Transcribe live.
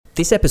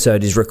This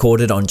episode is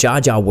recorded on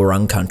Dja Dja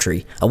Wurrung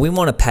country, and we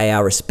want to pay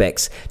our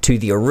respects to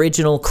the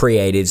original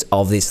creatives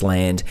of this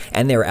land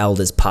and their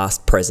elders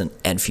past, present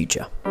and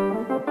future.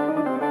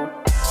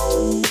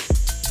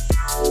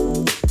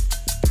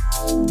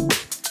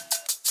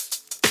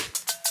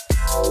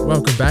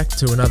 Welcome back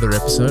to another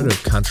episode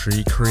of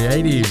Country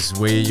Creatives.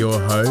 We're your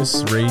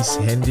hosts, Reece,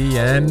 Hendy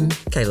and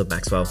Caleb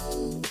Maxwell.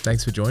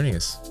 Thanks for joining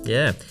us.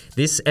 Yeah,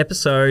 this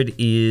episode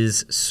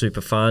is super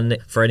fun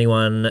for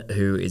anyone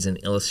who is an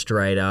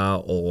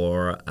illustrator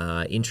or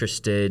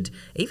interested,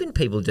 even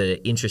people that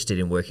are interested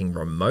in working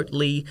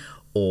remotely,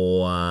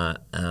 or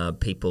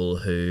people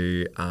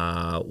who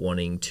are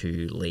wanting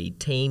to lead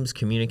teams,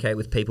 communicate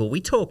with people. We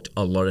talked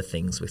a lot of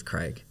things with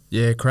Craig.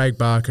 Yeah, Craig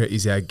Barker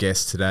is our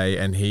guest today,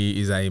 and he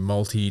is a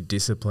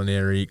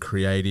multidisciplinary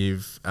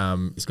creative.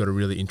 He's got a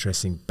really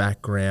interesting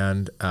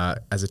background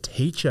as a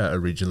teacher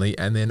originally,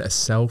 and then a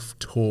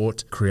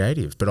self-taught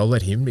creative. But I'll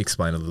let him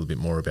explain a little bit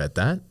more about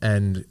that,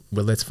 and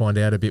let's find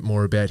out a bit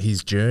more about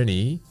his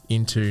journey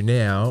into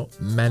now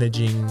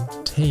managing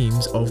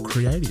teams of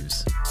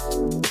creatives.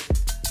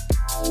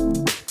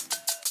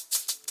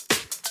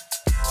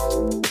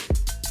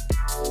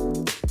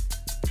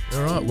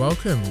 All right,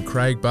 welcome,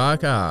 Craig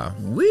Barker.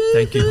 Woo-hoo!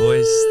 Thank you,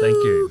 boys. Thank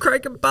you.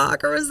 Craig and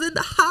Barker is in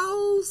the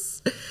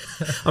house.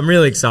 I'm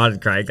really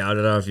excited, Craig. I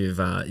don't know if you've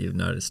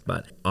noticed,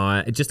 but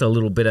just a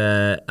little bit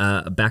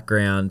of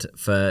background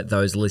for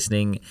those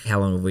listening. How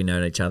long have we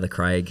known each other,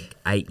 Craig?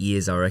 8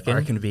 years, I reckon. I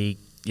reckon to be,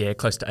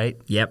 close to 8.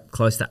 Yep,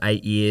 close to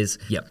 8 years.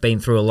 Yep, been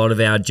through a lot of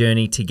our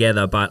journey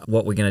together, but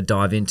what we're going to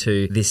dive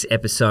into this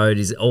episode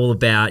is all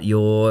about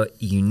your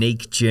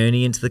unique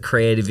journey into the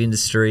creative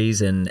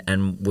industries,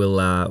 and we'll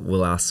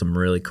ask some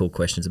really cool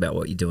questions about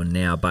what you're doing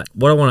now. But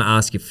what I want to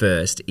ask you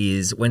first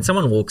is, when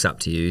someone walks up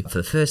to you for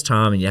the first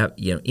time and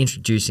you're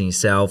introducing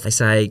yourself, they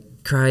say,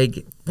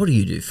 Craig, what do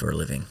you do for a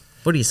living?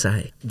 What do you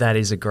say? That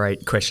is a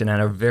great question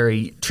and a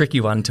very tricky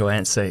one to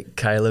answer,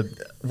 Caleb.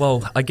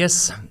 Well, I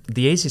guess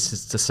the easiest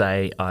is to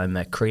say I'm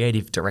a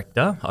creative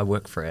director. I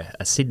work for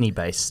a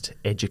Sydney-based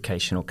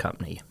educational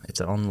company. It's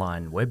an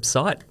online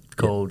website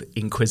called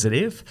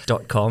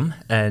inquisitive.com,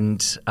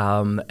 and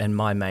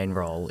my main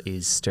role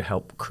is to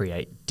help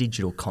create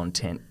digital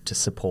content to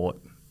support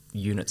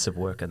units of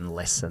work and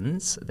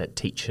lessons that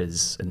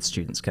teachers and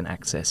students can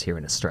access here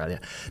in Australia.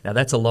 Now,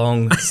 that's a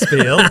long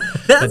spiel.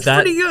 That's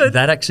pretty good.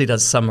 That actually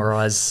does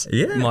summarise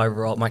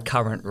my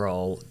current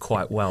role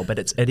quite well, but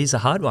it is a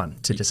hard one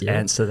to just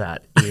answer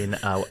that in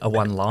a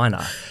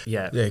one-liner.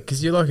 Yeah,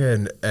 because you're like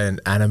an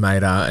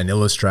animator, an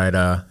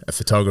illustrator, a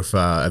photographer,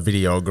 a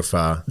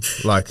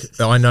videographer. Like,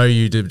 I know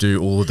you do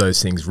all of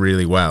those things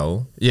really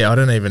well. Yeah, I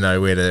don't even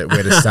know where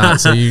to start.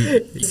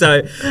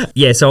 So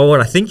what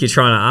I think you're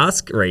trying to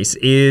ask, Reece,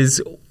 is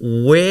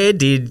where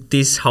did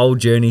this whole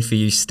journey for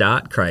you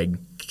start, Craig?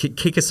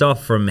 Kick us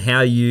off from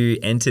how you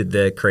entered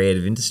the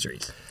creative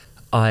industries.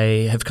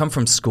 I have come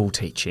from school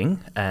teaching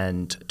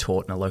and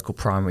taught in a local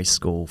primary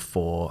school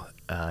for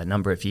a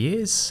number of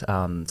years,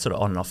 sort of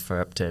on and off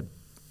for up to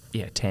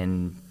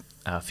 10,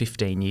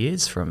 15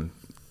 years, from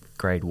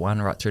grade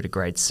 1 right through to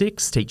grade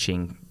 6,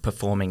 teaching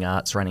performing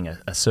arts, running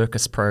a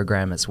circus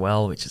program as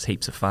well, which is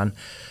heaps of fun.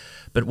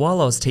 But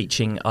while I was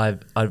teaching,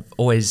 I've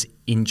always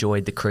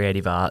enjoyed the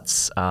creative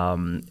arts,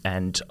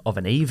 and of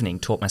an evening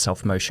taught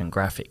myself motion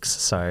graphics.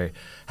 So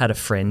had a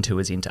friend who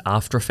was into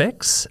After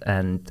Effects,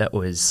 and that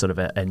was sort of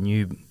a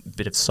new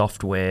bit of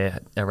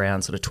software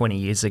around sort of 20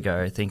 years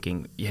ago,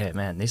 thinking, yeah,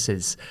 man, this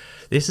is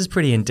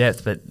pretty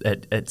in-depth, but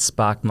it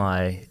sparked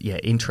my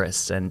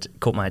interest and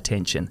caught my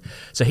attention.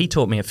 So he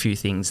taught me a few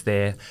things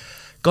there.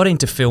 Got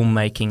into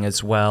filmmaking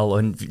as well,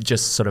 and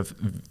just sort of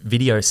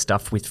video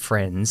stuff with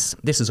friends.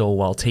 This is all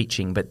while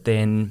teaching, but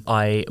then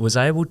I was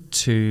able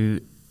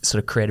to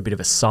sort of create a bit of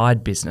a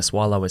side business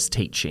while I was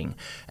teaching,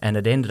 and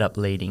it ended up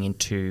leading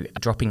into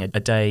dropping a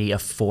day, a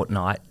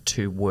fortnight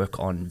to work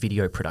on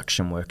video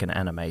production work and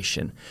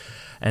animation.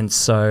 And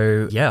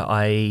so,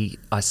 I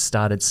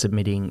started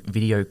submitting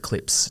video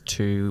clips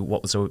to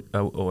what was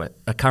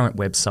a current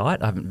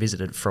website. I haven't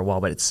visited it for a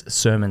while, but it's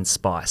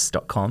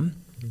sermonspice.com.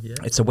 Yeah.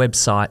 It's a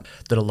website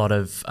that a lot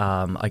of,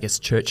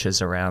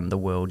 churches around the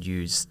world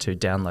use to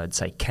download,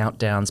 say,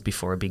 countdowns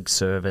before a big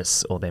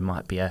service, or there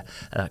might be a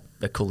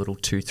cool little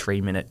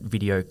 2-3 minute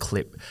video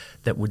clip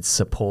that would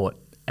support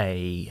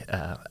a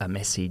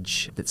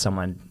message that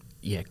someone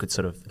could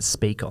sort of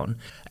speak on.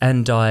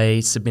 And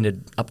I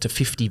submitted up to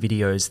 50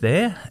 videos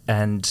there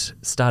and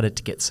started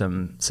to get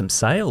some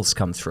sales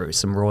come through,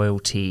 some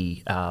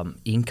royalty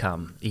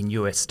income in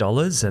US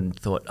dollars, and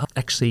thought,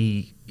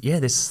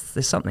 there's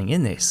something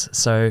in this.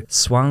 So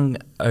swung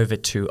over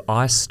to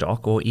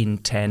iStock, or in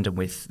tandem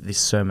with this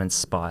Sermon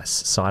Spice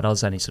site. I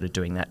was only sort of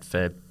doing that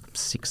for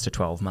 6 to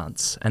 12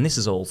 months. And this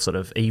is all sort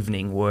of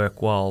evening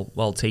work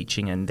while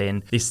teaching. And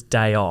then this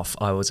day off,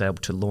 I was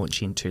able to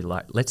launch into,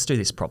 let's do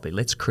this properly.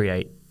 Let's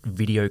create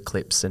video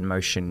clips and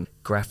motion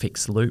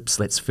graphics loops.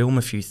 Let's film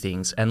a few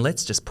things and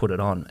let's just put it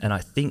on. And I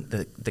think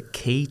that the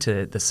key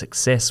to the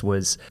success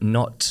was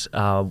not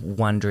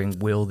wondering,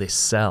 will this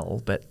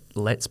sell, but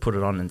let's put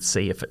it on and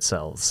see if it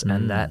sells.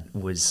 And that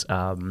was,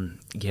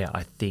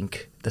 I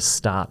think the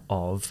start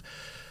of,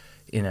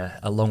 in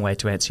a long way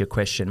to answer your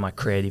question, my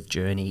creative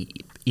journey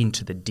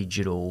into the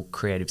digital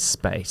creative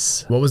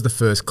space. What was the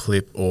first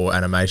clip or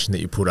animation that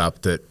you put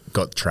up that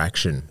got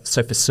traction?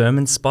 So for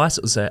Sermon Spice,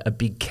 it was a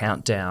big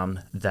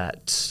countdown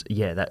that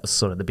was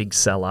sort of the big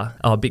seller.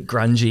 A bit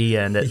grungy,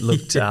 and it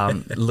looked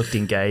looked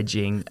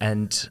engaging.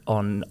 And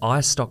on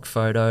iStock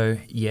Photo,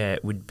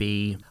 it would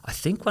be, I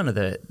think one of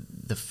the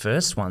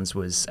first ones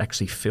was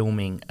actually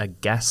filming a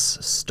gas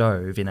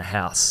stove in a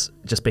house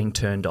just being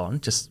turned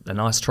on, just a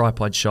nice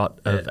tripod shot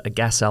of a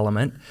gas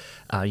element,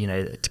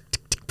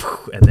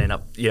 and then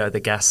up, the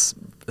gas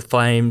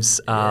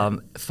flames,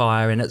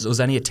 fire, and it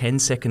was only a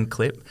 10-second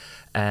clip.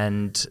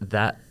 And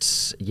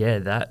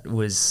that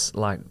was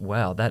like,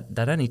 wow,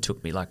 that only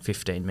took me like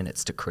 15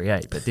 minutes to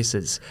create, but this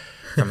is,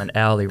 from an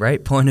hourly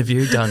rate point of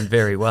view, done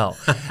very well.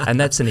 And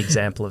that's an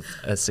example of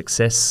a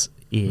success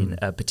in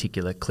a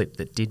particular clip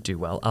that did do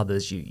well.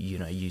 Others,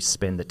 you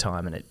spend the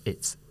time and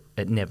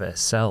it never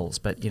sells.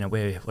 But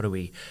what are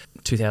we?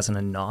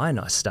 2009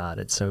 I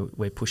started, so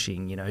we're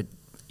pushing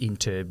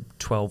into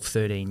 12,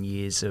 13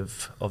 years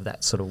of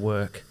that sort of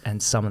work,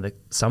 and some of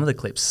the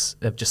clips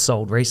have just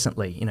sold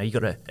recently.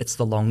 It's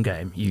the long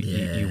game.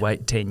 You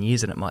wait 10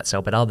 years and it might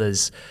sell, but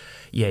others,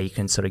 you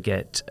can sort of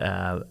get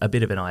a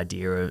bit of an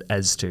idea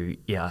as to,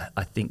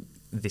 I think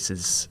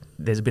there's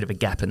a bit of a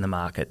gap in the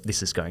market.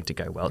 This is going to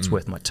go well. It's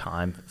worth my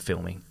time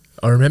filming.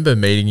 I remember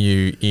meeting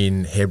you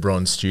in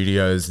Hebron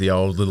Studios, the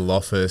old little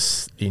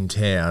office in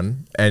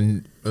town,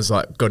 and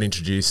got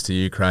introduced to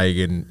you, Craig,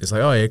 and it's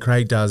like, oh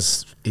yeah,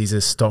 he's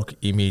a stock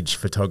image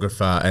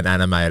photographer and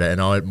animator,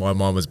 and my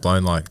mind was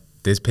blown, like,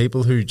 there's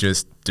people who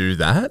just do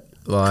that?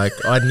 Like,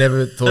 I'd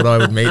never thought I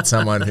would meet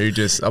someone who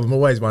I'm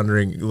always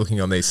wondering,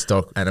 looking on these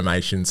stock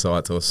animation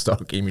sites or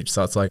stock image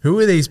sites, like, who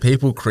are these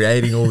people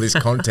creating all this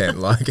content?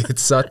 Like,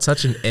 it's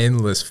such an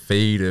endless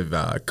feed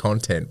of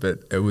content, but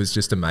it was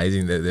just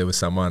amazing that there was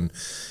someone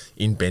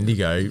in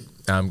Bendigo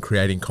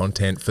creating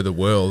content for the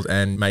world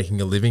and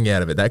making a living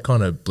out of it. That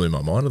kind of blew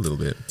my mind a little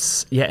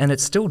bit. Yeah, and it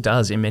still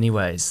does in many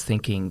ways,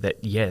 thinking that,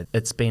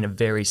 it's been a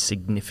very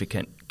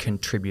significant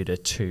contributor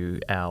to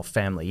our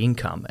family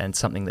income and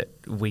something that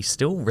we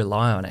still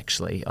rely on,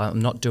 actually. I'm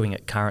not doing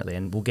it currently,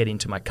 and we'll get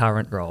into my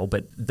current role,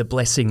 but the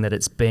blessing that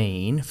it's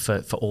been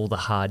for all the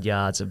hard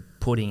yards of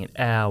putting in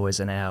hours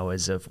and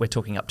hours of, we're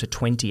talking up to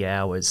 20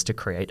 hours to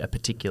create a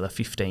particular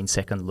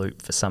 15-second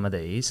loop for some of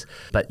these.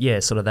 But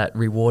sort of that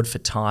reward for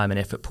time and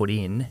effort put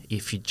in,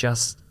 if you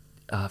just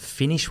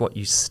finish what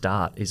you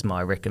start, is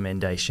my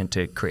recommendation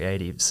to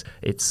creatives.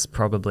 It's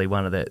probably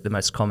one of the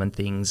most common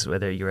things,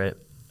 whether you're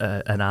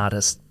an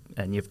artist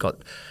and you've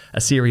got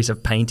a series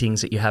of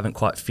paintings that you haven't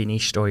quite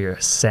finished, or you're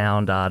a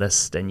sound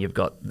artist and you've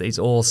got these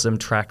awesome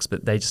tracks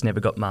but they just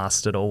never got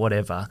mastered or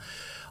whatever.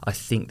 I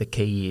think the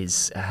key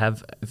is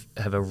have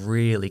a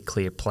really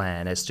clear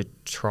plan as to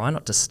try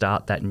not to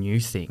start that new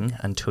thing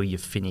until you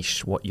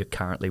finish what you're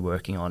currently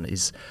working on.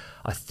 Is,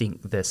 I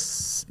think,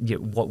 this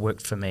what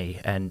worked for me,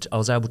 and I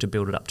was able to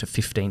build it up to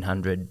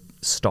 1,500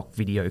 stock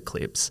video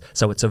clips.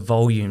 So it's a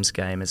volumes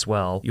game as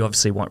well. You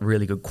obviously want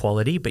really good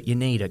quality, but you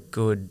need a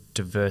good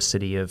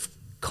diversity of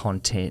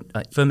content.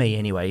 For me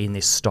anyway, in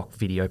this stock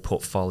video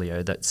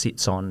portfolio that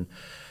sits on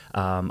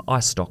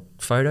iStock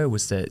Photo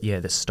was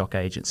the stock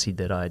agency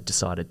that I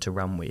decided to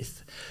run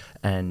with,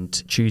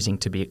 and choosing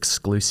to be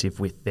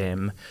exclusive with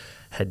them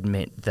had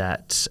meant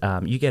that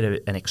you get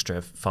an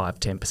extra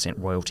 5-10%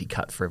 royalty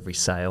cut for every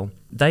sale.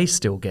 They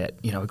still get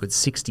a good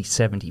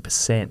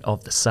 60-70%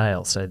 of the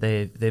sale, so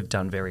they've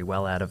done very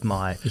well out of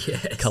my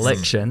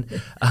collection.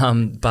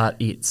 But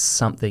it's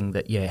something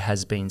that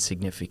has been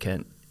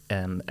significant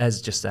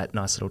as just that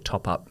nice little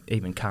top up,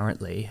 even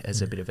currently,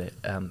 as a bit of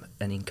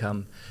an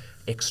income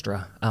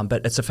extra.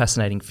 But it's a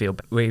fascinating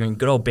field. We're in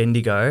good old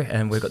Bendigo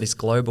and we've got this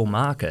global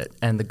market,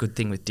 and the good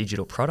thing with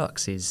digital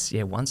products is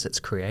once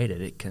it's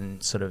created, it can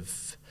sort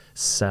of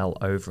sell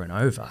over and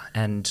over,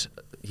 and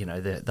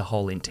the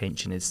whole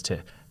intention is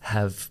to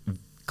have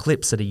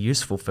clips that are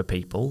useful for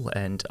people.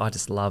 And I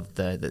just love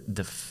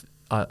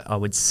I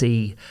would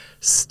see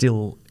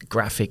still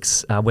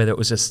graphics, whether it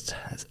was just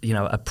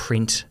a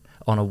print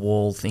on a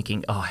wall,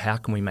 thinking, oh, how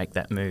can we make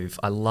that move?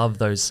 I love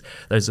those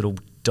little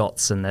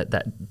dots and that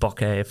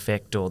bokeh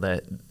effect, or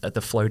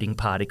the floating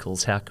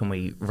particles. How can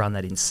we run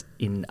that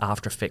in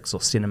After Effects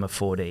or Cinema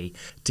 4D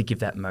to give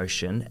that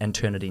motion and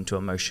turn it into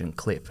a motion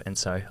clip? And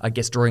so I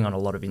guess drawing on a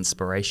lot of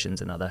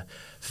inspiration's another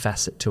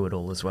facet to it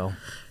all as well.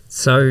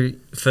 So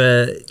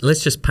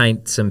let's just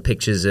paint some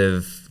pictures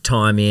of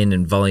time in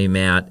and volume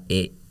out.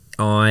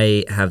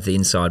 I have the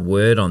inside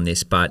word on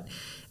this, but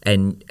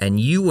and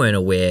you weren't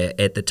aware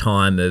at the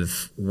time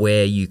of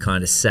where you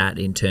kind of sat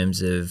in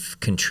terms of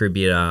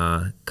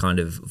contributor kind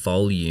of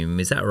volume.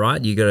 Is that right?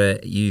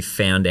 You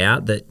found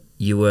out that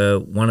you were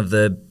one of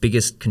the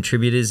biggest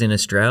contributors in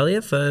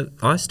Australia for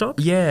iStock?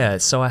 Yeah.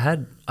 So I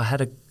had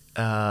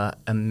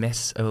a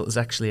mess. It was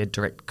actually a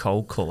direct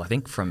cold call, I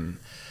think, from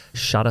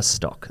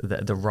Shutterstock,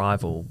 the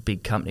rival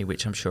big company,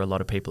 which I'm sure a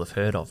lot of people have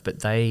heard of, but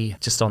they,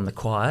 just on the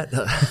quiet,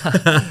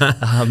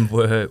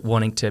 were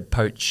wanting to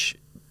poach,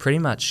 pretty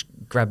much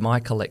grab my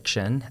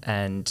collection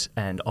and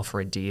offer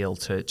a deal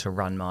to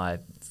run my,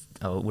 it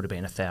would have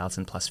been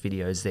 1,000 plus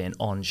videos then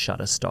on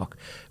Shutterstock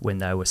when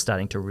they were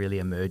starting to really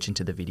emerge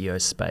into the video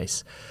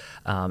space.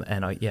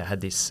 And I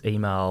had this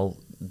email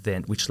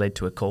then, which led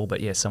to a call,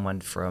 but someone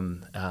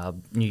from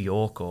New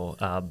York or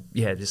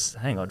just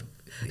hang on.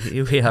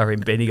 Here we are in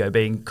Bendigo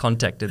being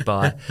contacted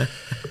by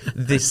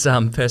this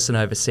person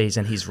overseas,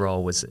 and his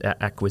role was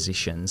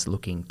acquisitions,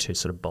 looking to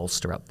sort of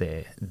bolster up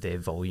their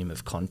volume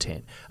of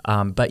content.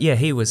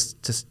 He was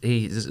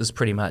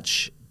pretty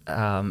much,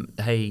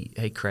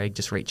 hey Craig,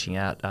 just reaching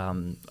out.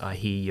 I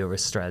hear you're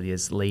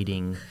Australia's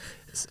leading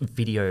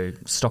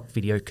stock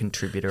video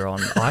contributor on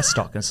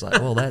iStock, and it's like,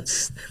 well,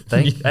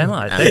 am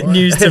I?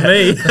 News to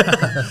me.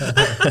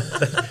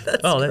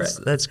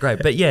 That's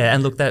great. But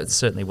and look, that's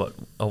certainly what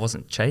I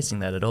wasn't chasing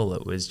that at all.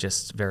 It was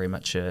just very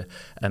much a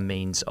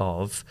means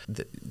of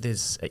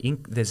there's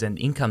an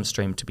income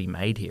stream to be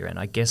made here, and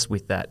I guess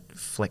with that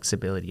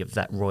flexibility of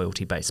that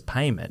royalty-based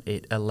payment,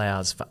 it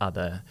allows for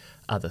other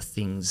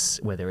things,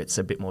 whether it's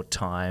a bit more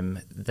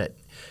time that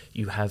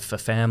you have for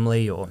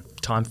family or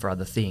time for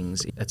other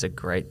things. It's a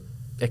great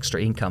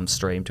extra income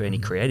stream to any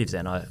creatives.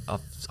 And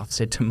I've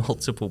said to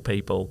multiple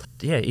people,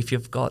 if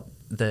you've got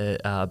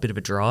the bit of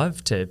a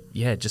drive to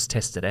just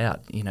test it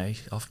out,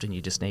 often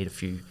you just need a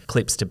few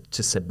clips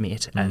to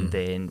submit, and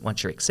then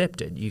once you're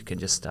accepted, you can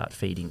just start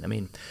feeding them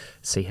in,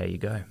 see how you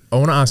go. I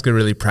want to ask a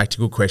really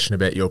practical question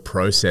about your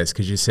process,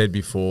 because you said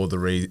before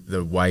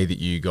the way that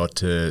you got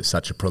to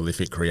such a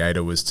prolific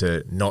creator was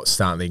to not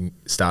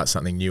start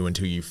something new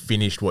until you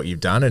finished what you've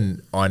done.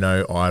 And I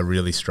know I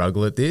really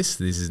struggle at this.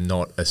 This is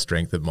not a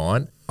strength of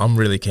mine. I'm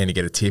really keen to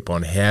get a tip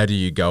on how do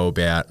you go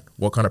about,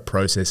 what kind of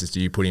processes do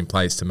you put in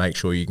place to make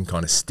sure you can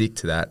kind of stick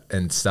to that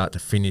and start to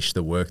finish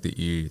the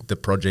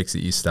projects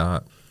that you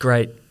start?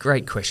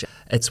 Great question.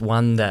 It's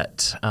one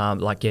that,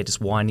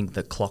 just winding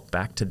the clock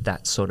back to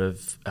that sort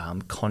of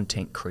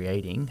content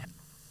creating.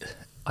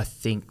 I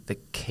think the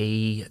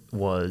key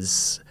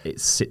was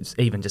it's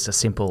even just a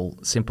simple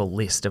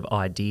list of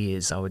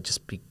ideas. I would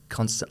just be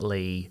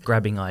constantly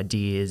grabbing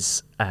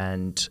ideas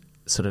and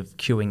sort of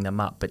queuing them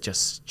up, but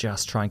just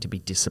trying to be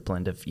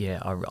disciplined of,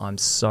 I'm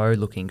so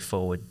looking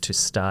forward to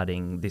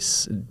starting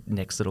this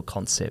next little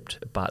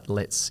concept, but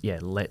let's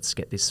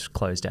get this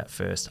closed out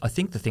first. I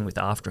think the thing with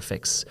After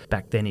Effects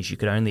back then is you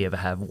could only ever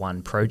have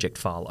one project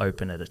file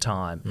open at a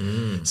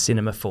time.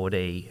 Cinema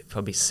 4D,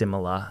 probably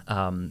similar.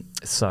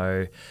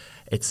 So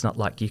it's not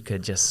like you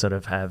could just sort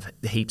of have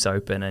heaps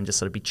open and just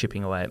sort of be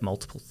chipping away at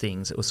multiple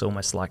things. It was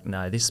almost like,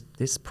 no, this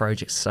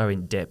project's so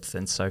in depth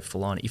and so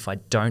full on. If I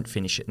don't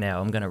finish it now,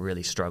 I'm going to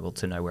really struggle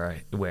to know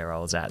where I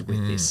was at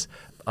with this.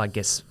 I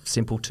guess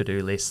simple to-do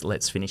list,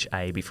 let's finish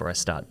A before I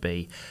start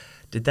B.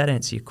 Did that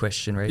answer your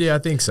question, Reece? Yeah, I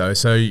think so.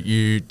 So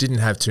you didn't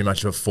have too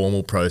much of a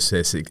formal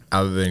process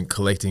other than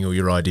collecting all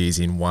your ideas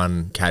in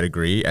one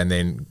category and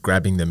then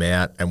grabbing them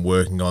out and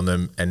working on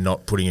them and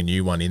not putting a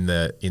new one in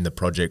the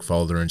project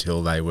folder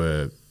until they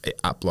were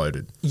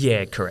uploaded.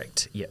 Yeah,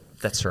 correct. Yeah,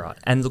 that's right.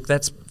 And look,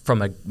 that's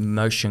from a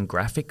motion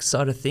graphics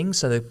side of things.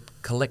 So the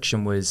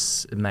collection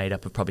was made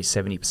up of probably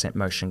 70%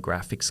 motion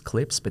graphics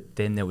clips, but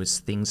then there was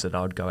things that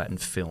I would go out and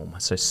film.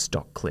 So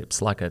stock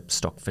clips, like a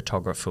stock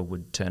photographer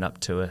would turn up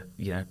to a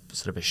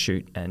sort of a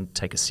shoot and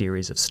take a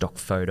series of stock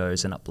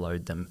photos and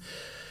upload them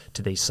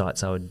to these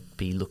sites. I would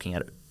be looking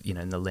at it,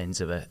 in the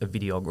lens of a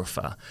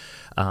videographer.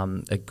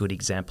 A good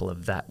example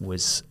of that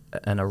was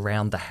an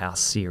Around the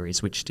House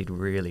series, which did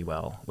really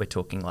well. We're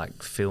talking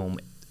like film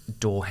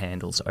door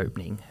handles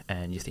opening,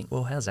 and you think,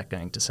 well, how's that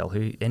going to sell?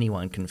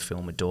 Anyone can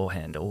film a door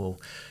handle.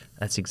 Well,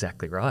 that's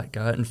exactly right.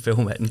 Go out and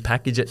film it and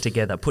package it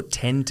together. Put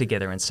 10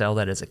 together and sell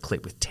that as a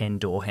clip with 10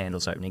 door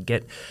handles opening.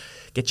 Get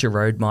your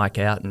Rode mic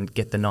out and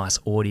get the nice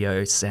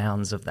audio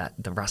sounds of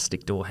the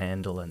rustic door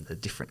handle and the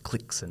different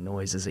clicks and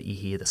noises that you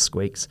hear, the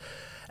squeaks,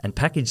 and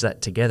package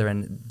that together.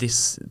 And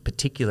this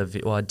particular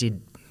I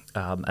did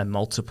a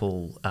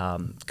multiple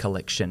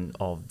collection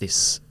of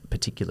this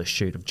particular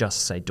shoot of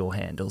just say door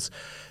handles,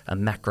 a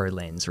macro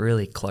lens,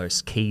 really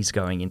close, keys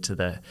going into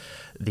the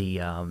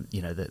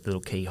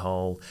little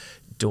keyhole,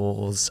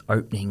 doors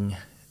opening,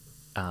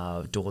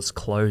 doors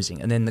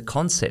closing, and then the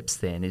concepts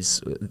then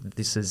is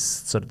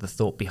sort of the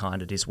thought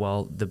behind it is,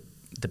 well, the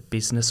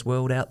business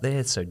world out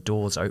there, so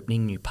doors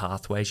opening, new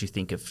pathways. You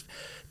think of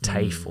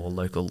TAFE or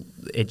local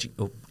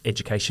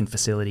education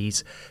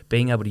facilities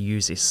being able to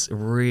use this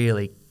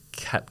really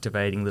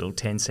captivating little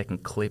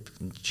 10-second clip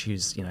and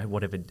choose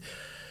whatever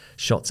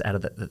shots out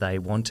of it that they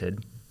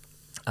wanted,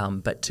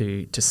 but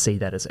to see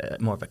that as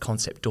more of a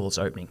concept. Doors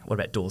opening. What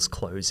about doors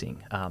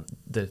closing?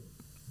 The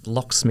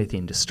locksmith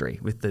industry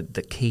with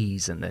the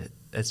keys and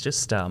it's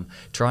just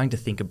trying to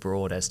think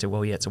abroad as to,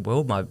 well, it's a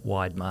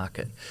worldwide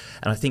market.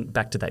 And I think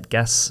back to that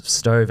gas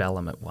stove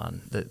element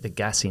one, the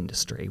gas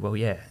industry. Well,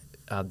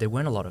 there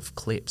weren't a lot of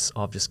clips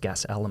of just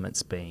gas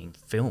elements being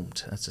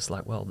filmed. It's just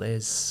like, well,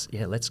 let's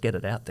get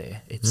it out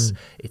there.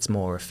 It's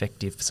more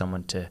effective for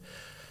someone to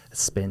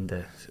spend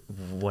the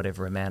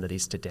whatever amount it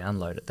is to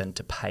download it than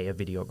to pay a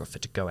videographer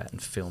to go out and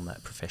film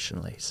that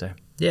professionally. So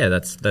yeah,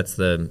 that's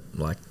the,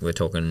 like, we're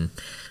talking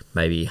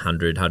maybe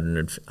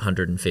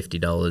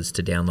 $150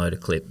 to download a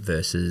clip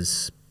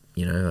versus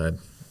a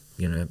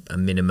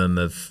minimum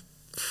of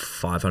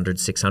 $500,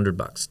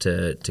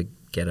 $600 to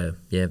get a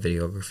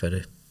videographer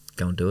to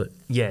go and do it.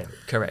 Yeah,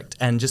 correct.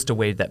 And just to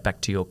weave that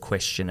back to your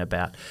question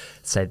about,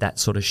 say, that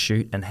sort of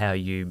shoot and how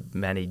you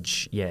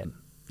manage,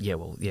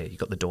 you've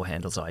got the door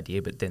handles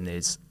idea, but then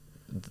there's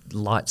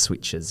light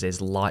switches,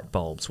 there's light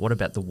bulbs. What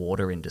about the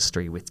water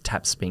industry with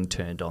taps being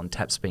turned on,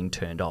 taps being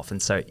turned off?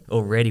 And so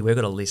already we've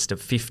got a list of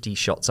 50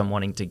 shots I'm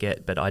wanting to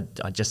get, but I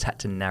just had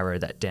to narrow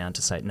that down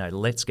to say, no,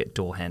 let's get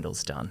door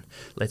handles done.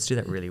 Let's do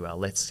that really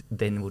well.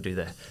 Then we'll do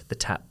the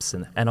taps.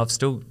 And I've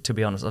still, to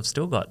be honest, I've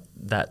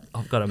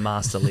got a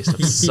master list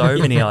of so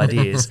many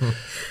ideas,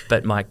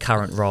 but my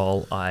current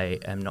role, I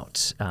am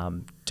not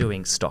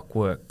doing stock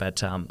work,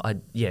 but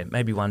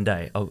maybe one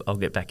day I'll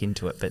get back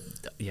into it, but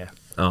yeah.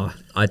 Oh,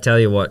 I tell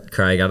you what,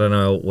 Craig, I don't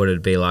know what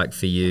it'd be like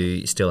for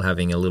you still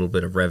having a little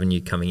bit of revenue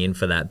coming in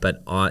for that,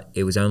 but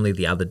it was only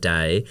the other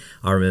day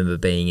I remember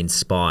being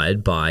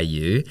inspired by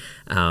you,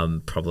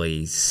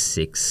 probably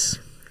 6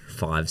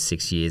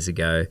 years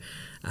ago.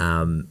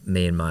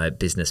 Me and my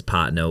business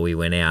partner, we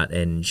went out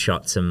and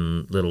shot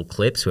some little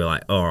clips. We were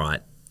like, all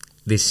right,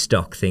 this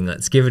stock thing,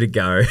 let's give it a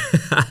go.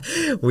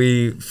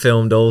 We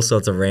filmed all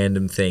sorts of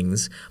random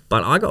things,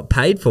 but I got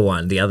paid for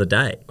one the other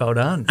day. Well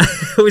done.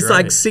 It was Great.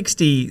 Like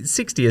 60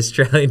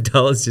 Australian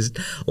dollars just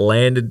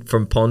landed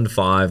from Pond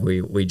 5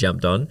 we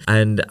jumped on.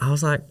 And I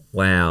was like,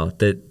 wow,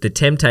 the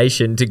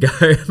temptation to go,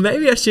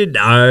 maybe I should,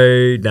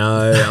 I've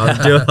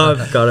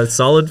got a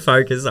solid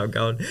focus, I'm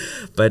going.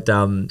 But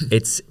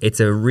it's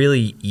a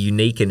really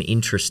unique and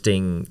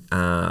interesting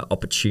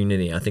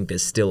opportunity. I think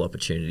there's still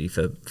opportunity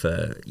for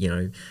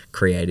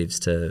creatives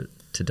to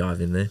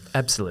dive in there.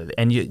 Absolutely.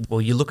 And you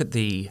look at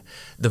the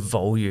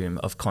volume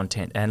of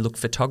content, and look,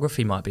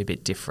 photography might be a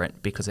bit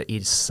different because it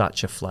is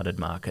such a flooded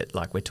market.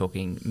 Like, we're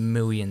talking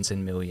millions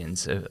and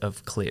millions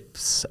of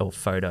clips or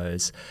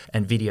photos,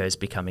 and videos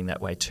becoming that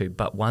way too.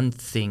 But one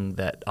thing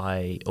that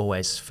I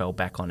always fell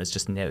back on is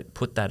just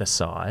put that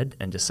aside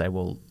and just say,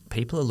 well,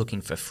 people are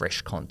looking for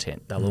fresh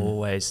content. There will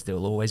always be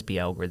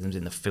algorithms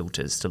in the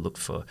filters to look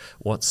for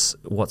what's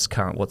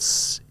current,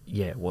 what's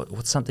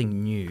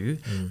something new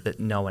that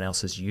no one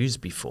else has used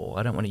before.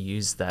 I don't want to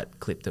use that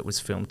clip that was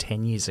filmed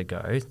 10 years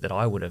ago that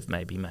I would have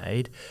maybe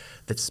made,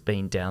 that's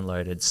been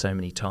downloaded so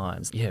many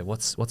times. Yeah,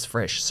 what's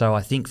fresh? So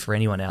I think for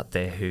anyone out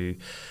there who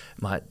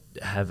might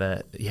have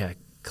a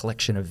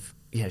collection of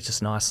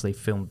just nicely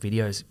filmed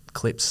videos,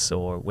 clips,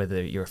 or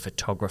whether you're a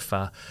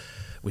photographer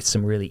with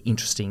some really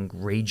interesting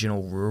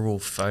regional rural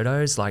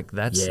photos, like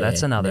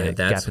that's another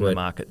gap in the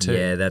market too.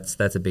 Yeah,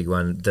 that's a big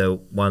one.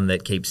 The one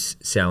that keeps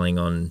selling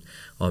on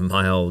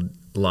my old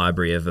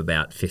library of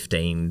about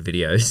 15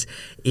 videos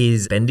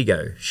is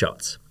Bendigo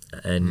shots.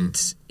 And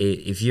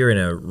if you're in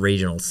a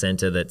regional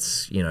centre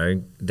that's,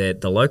 that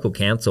the local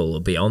council will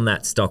be on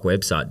that stock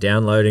website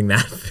downloading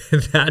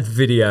that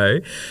video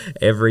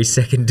every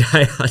second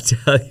day, I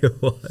tell you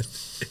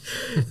what.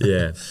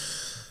 Yeah.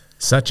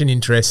 Such an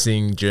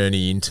interesting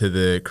journey into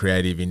the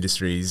creative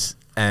industries,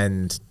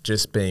 and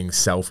just being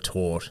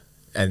self-taught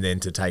and then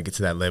to take it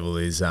to that level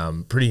is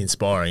pretty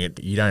inspiring.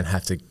 You don't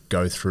have to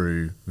go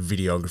through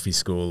videography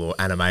school or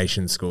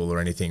animation school or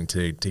anything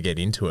to get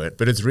into it,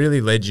 but it's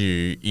really led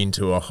you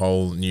into a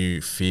whole new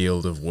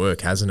field of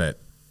work, hasn't it?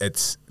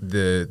 It's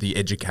the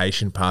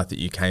education path that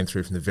you came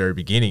through from the very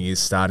beginning is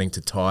starting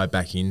to tie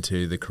back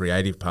into the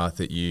creative path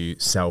that you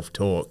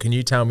self-taught. Can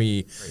you tell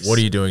me, what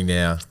are you doing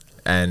now?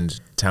 And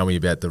tell me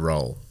about the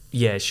role.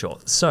 Yeah, sure.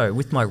 So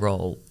with my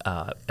role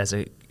as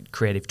a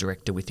creative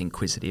director with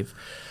Inquisitive,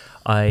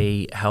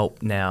 I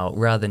help now,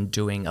 rather than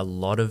doing a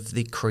lot of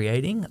the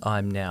creating,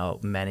 I'm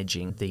now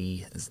managing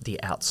the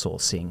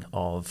outsourcing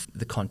of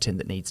the content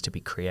that needs to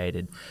be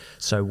created.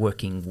 So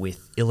working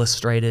with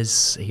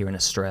illustrators here in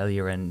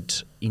Australia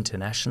and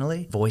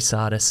internationally, voice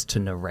artists to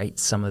narrate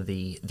some of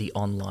the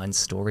online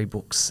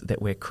storybooks that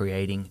we're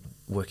creating,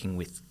 working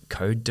with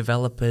code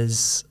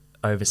developers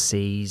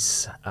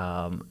overseas,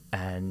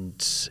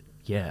 and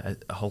a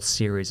whole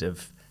series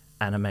of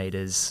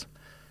animators.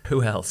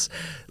 Who else?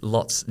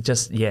 Lots.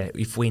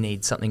 If we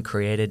need something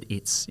created,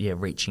 it's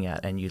reaching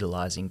out and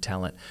utilising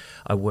talent.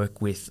 I work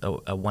with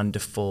a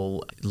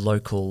wonderful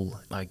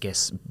local,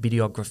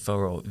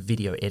 videographer or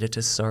video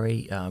editor,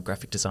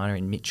 graphic designer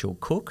in Mitchell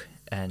Cook.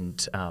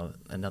 And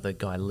another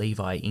guy,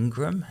 Levi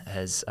Ingram,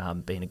 has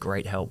been a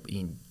great help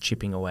in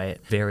chipping away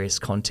at various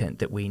content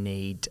that we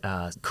need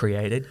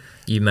created.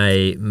 You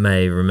may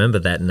remember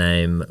that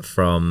name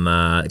from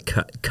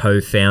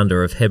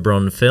co-founder of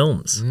Hebron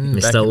Films,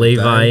 Mr.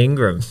 Levi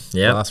Ingram.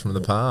 Yeah, blast from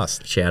the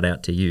past. Shout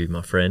out to you,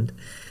 my friend.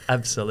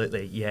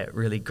 Absolutely, yeah,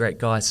 really great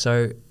guy.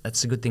 So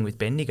that's the good thing with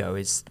Bendigo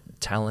is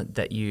talent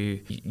that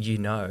you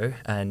know,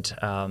 and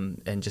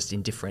just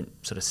in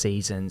different sort of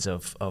seasons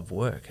of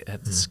work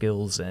have the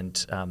skills.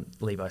 And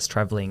Levi's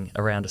travelling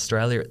around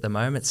Australia at the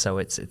moment, so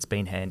it's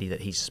been handy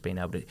that he's just been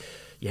able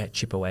to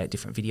chip away at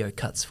different video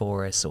cuts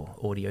for us or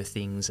audio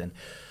things. And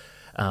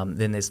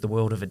then there's the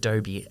world of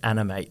Adobe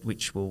Animate,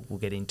 which we'll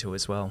get into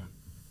as well.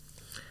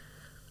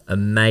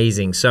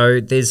 Amazing.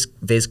 So there's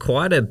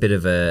quite a bit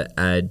of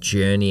a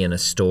journey and a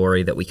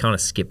story that we kind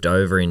of skipped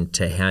over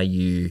into how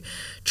you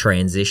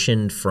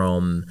transitioned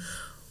from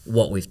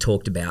what we've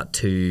talked about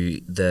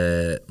to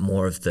the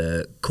more of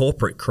the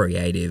corporate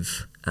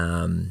creative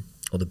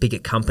or the bigger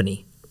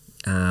company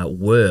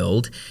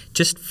world.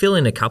 Just fill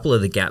in a couple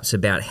of the gaps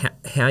about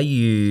how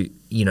you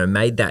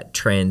made that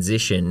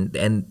transition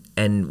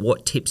and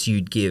what tips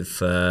you'd give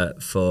for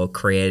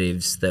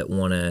creatives that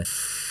want to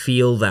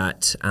feel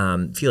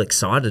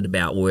excited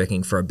about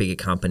working for a bigger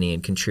company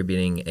and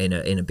contributing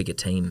in a bigger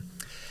team.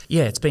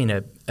 Yeah, it's been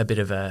a bit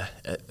of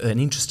an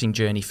interesting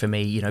journey for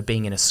me,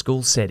 being in a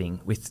school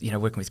setting with,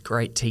 working with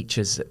great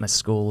teachers at my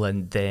school.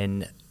 And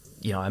then,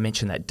 I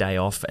mentioned that day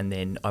off, and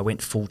then I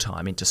went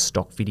full-time into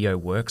stock video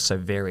work, so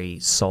very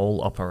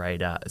sole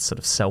operator, sort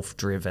of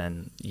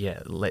self-driven.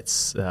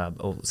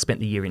 Spent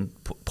the year in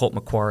Port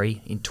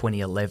Macquarie in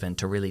 2011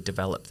 to really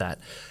develop that.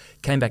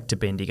 Came back to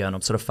Bendigo, and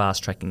I'm sort of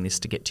fast-tracking this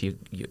to get to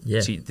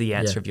to the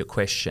answer of your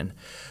question.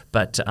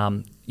 But,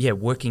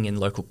 working in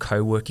local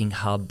co-working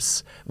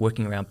hubs,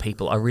 working around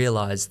people, I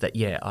realised that,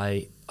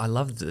 I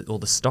loved all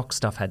the stock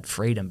stuff had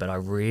freedom, but I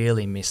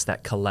really missed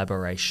that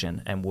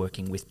collaboration and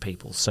working with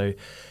people. So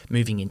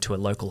moving into a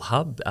local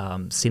hub,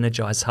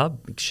 Synergize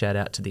Hub, big shout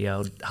out to the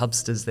old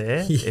hubsters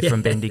there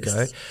from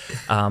Bendigo,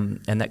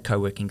 and that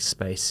co-working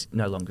space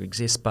no longer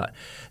exists. But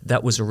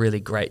that was really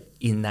great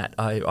in that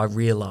I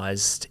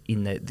realised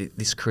in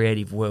this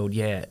creative world,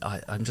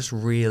 I'm just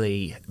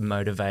really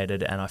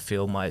motivated, and I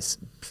feel my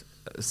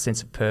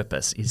sense of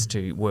purpose is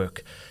to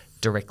work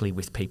directly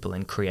with people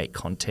and create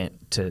content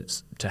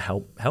to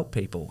help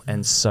people.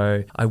 And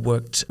so I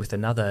worked with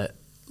another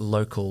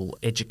local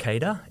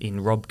educator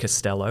in Rob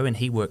Costello, and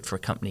he worked for a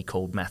company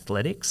called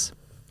Mathletics,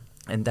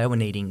 and they were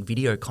needing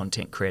video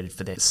content created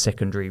for their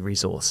secondary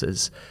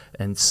resources.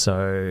 And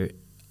so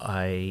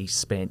I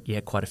spent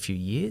quite a few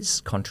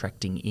years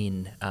contracting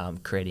in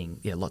creating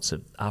lots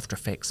of After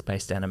Effects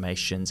based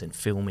animations and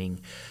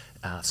filming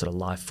sort of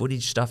live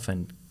footage stuff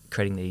and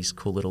creating these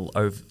cool little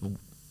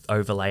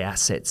overlay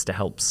assets to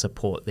help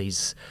support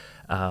these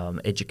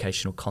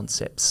educational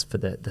concepts for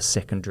the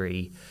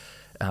secondary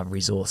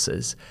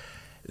resources.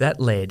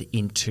 That led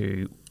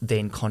into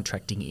then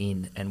contracting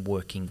in and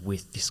working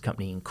with this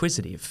company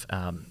Inquisitive.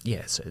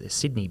 So they're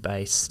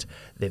Sydney-based.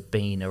 They've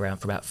been around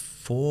for about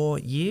 4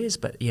 years,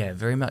 but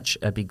very much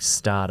a big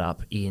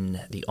startup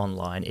in the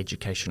online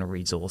educational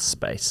resource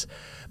space.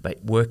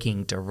 But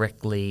working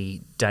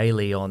directly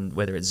daily on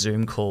whether it's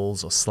Zoom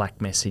calls or Slack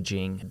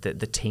messaging,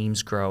 the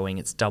team's growing.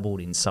 It's doubled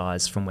in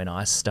size from when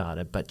I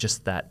started, but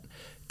just that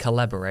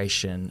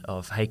collaboration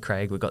of, hey,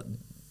 Craig, we've got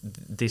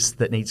this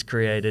that needs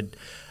created.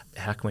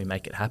 How can we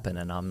make it happen?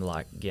 And I'm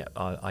like,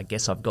 I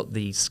guess I've got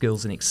the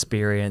skills and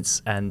experience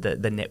and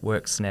the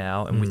networks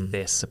now, and with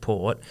their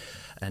support.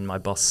 And my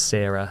boss,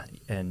 Sarah,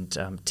 and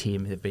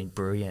Tim have been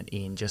brilliant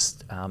in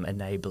just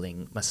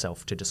enabling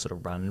myself to just sort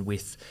of run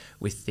with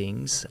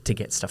things to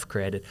get stuff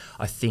created.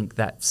 I think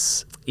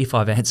that's, if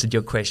I've answered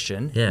your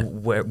question,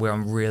 where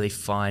I'm really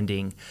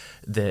finding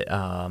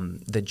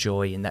the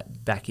joy in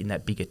that, back in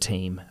that bigger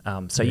team.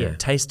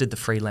 Tasted the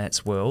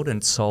freelance world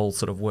and soul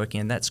sort of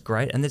working, and that's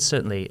great. And there's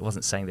certainly, it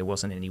wasn't saying there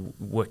wasn't any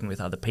working with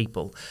other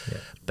people,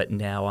 but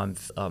now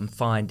I'm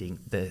finding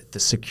the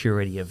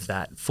security of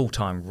that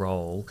full-time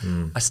role.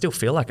 I still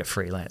feel like a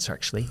freelancer,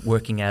 actually,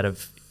 working out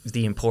of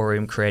the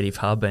Emporium Creative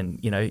Hub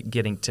and,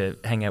 getting to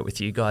hang out with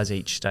you guys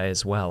each day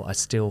as well. I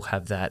still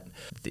have that,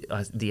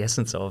 the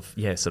essence of,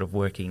 sort of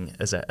working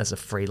as a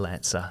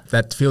freelancer.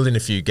 That filled in a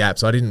few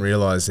gaps. I didn't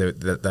realise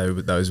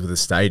that those were the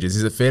stages.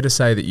 Is it fair to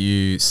say that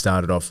you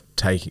started off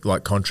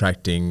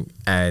contracting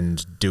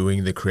and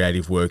doing the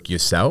creative work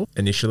yourself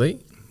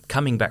initially?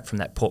 Coming back from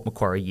that Port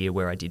Macquarie year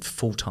where I did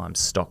full-time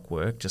stock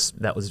work,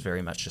 that was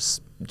very much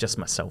just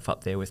myself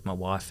up there with my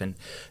wife, and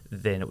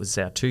then it was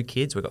our 2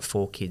 kids. We've got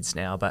 4 kids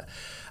now, but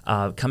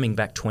coming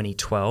back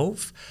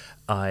 2012,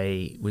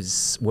 I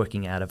was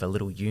working out of a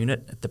little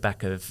unit at the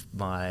back of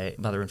my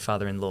mother and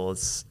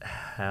father-in-law's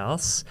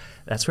house.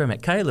 That's where I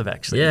met Caleb,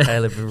 actually. Yeah.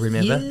 Caleb,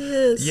 remember?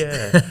 Yes.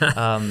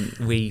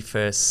 Yeah. We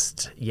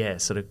first,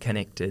 sort of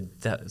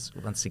connected. That was,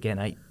 once again,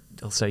 8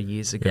 or so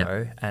years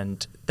ago,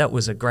 and that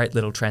was a great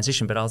little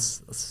transition, but I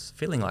was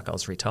feeling like I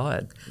was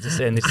retired,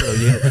 just in this little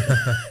unit.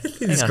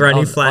 This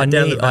granny flat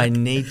down the back. I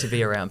need to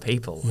be around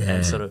people,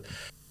 and sort of,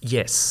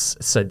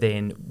 so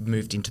then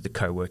moved into the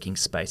co-working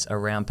space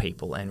around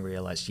people and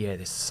realised,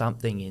 there's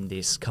something in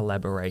this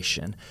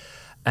collaboration.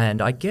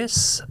 And I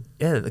guess,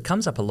 it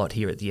comes up a lot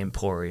here at the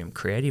Emporium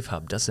Creative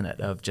Hub, doesn't it,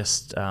 of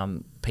just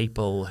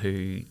people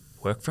who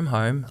work from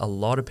home, a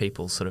lot of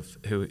people sort of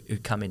who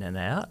come in and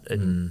out,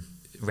 and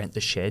rent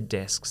the shared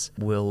desks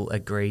will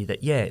agree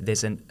that,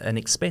 there's an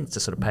expense to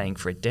sort of paying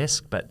for a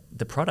desk, but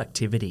the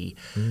productivity,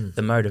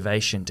 the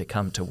motivation to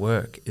come to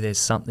work, there's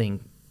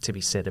something to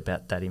be said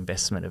about that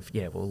investment of,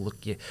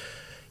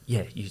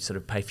 you sort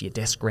of pay for your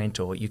desk rent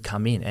or you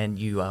come in and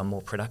you are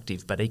more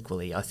productive. But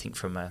equally, I think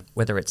from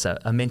whether it's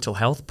a mental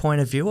health point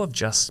of view of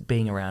just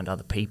being around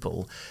other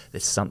people,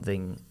 there's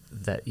something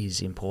that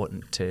is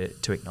important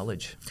to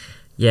acknowledge.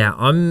 Yeah,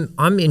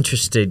 I'm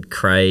interested,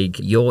 Craig,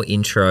 your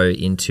intro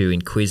into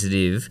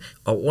Inquisitive.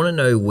 I want to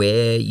know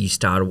where you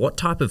started. What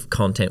type of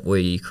content were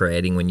you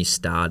creating when you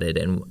started,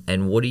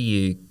 and what are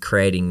you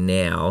creating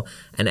now?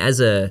 And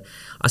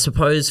I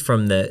suppose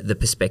from the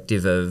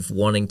perspective of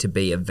wanting to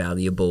be a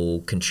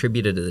valuable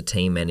contributor to the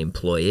team and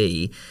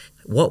employee,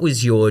 what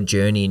was your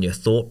journey and your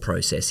thought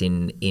process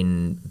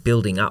in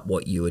building up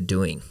what you were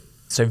doing?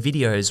 So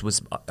videos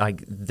was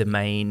the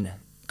main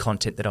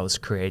content that I was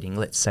creating,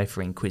 let's say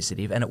for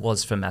Inquisitive, and it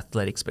was from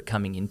athletics, but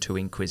coming into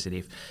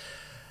Inquisitive,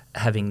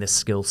 having the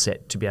skill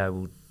set to be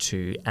able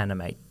to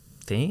animate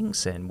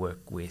things and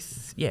work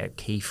with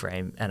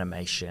keyframe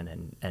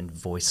animation and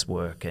voice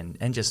work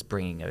and just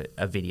bringing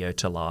a video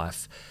to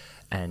life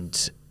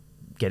and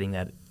getting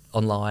that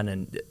online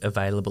and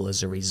available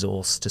as a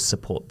resource to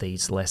support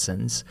these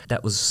lessons.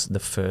 That was the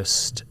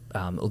first,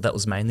 that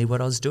was mainly what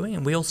I was doing.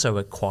 And we also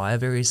acquire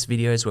various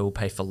videos where we'll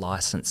pay for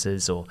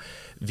licenses, or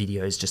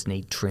videos just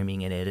need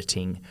trimming and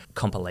editing.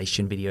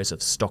 Compilation videos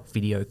of stock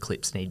video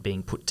clips need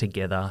being put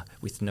together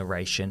with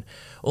narration.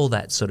 All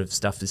that sort of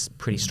stuff is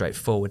pretty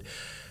straightforward.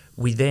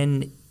 We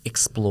then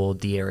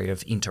explored the area of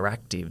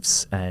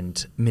interactives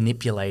and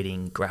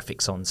manipulating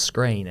graphics on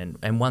screen.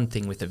 And one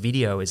thing with a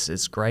video is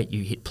it's great,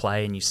 you hit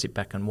play and you sit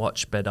back and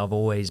watch, but I've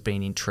always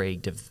been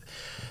intrigued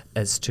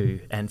as to,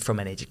 and from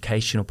an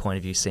educational point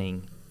of view,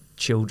 seeing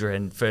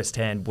children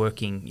firsthand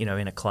working,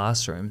 in a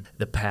classroom,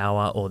 the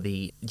power or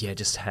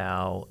just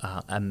how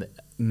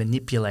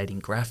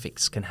manipulating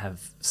graphics can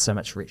have so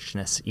much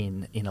richness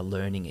in a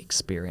learning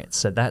experience.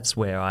 So that's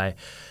where I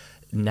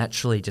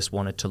naturally just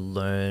wanted to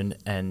learn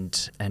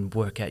and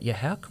work out,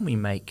 how can we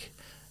make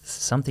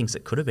some things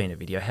that could have been a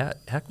video, how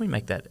can we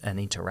make that an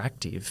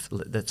interactive,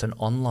 that's an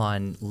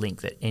online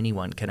link that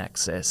anyone can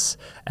access?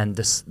 And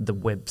the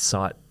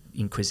website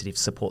Inquisitive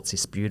supports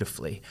this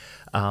beautifully,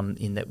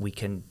 in that we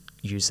can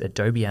use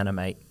Adobe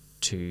Animate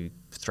to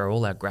throw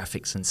all our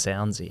graphics and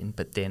sounds in,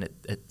 but then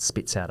it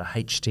spits out a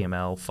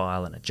HTML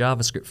file and a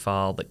JavaScript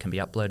file that can be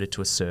uploaded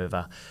to a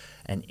server,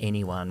 and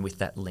anyone with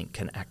that link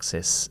can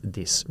access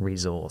this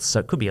resource.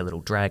 So it could be a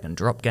little drag and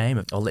drop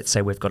game. Or let's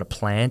say we've got a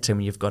plant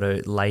and you've got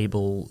to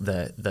label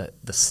the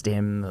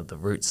stem, the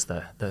roots,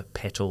 the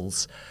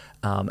petals,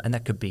 and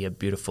that could be a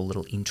beautiful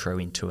little intro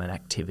into an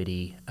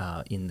activity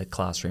in the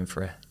classroom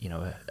for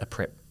a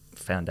prep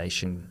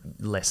foundation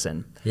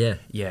lesson.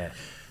 Yeah.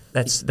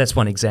 That's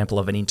one example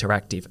of an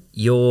interactive.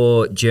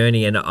 Your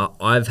journey, and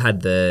I've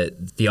had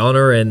the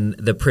honour and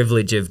the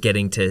privilege of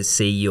getting to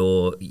see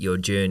your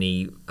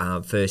journey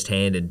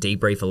firsthand and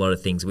debrief a lot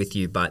of things with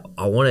you. But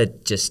I want to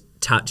just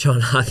touch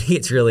on, I think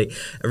it's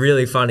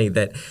really funny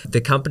that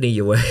the company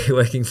you're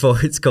working for,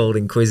 it's called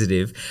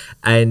Inquisitive,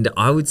 and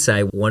I would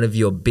say one of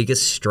your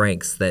biggest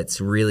strengths that's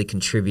really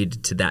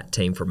contributed to that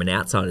team from an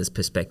outsider's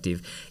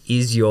perspective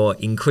is your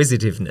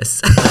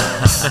inquisitiveness.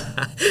 That's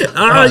good.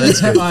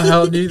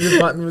 I knew the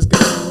button was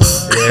going to work.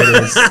 There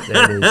it is.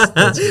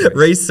 That's good.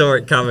 Reece saw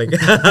it coming.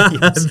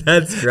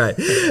 That's great.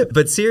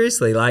 But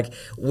seriously,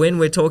 when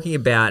we're talking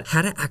about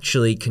how to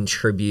actually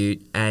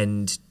contribute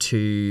and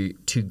to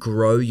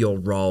grow your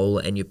role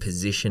and your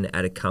position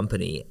at a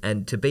company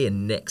and to be a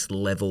next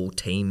level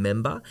team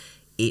member,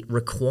 it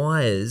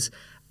requires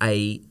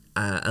a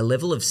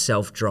level of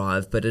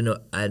self-drive, but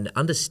an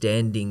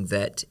understanding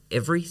that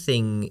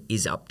everything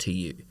is up to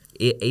you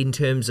in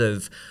terms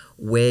of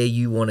where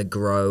you want to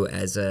grow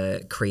as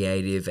a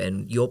creative,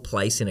 and your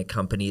place in a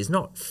company is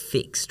not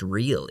fixed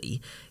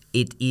really.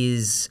 It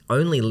is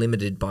only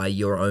limited by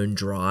your own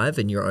drive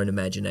and your own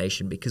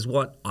imagination, because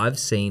what I've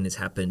seen has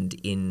happened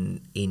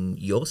in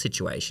your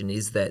situation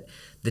is that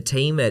the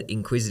team at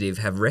Inquisitive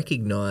have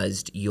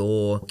recognized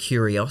your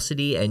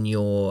curiosity and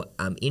your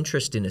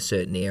interest in a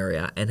certain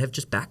area and have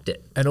just backed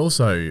it. And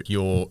also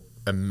your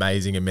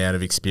amazing amount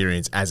of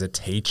experience as a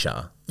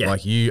teacher. Yeah.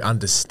 Like, you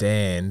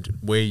understand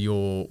where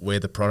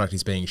the product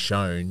is being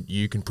shown.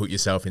 You can put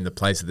yourself in the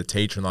place of the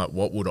teacher and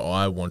what would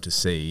I want to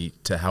see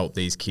to help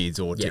these kids,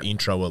 or to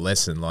intro a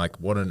lesson?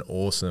 What an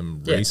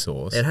awesome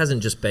resource. It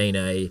hasn't just been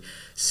a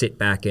sit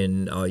back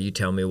and, you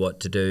tell me what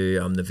to do,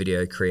 I'm the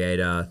video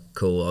creator,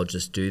 cool, I'll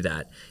just do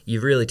that.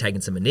 You've really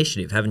taken some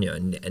initiative, haven't you?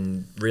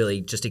 And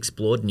really just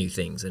explored new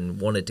things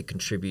and wanted to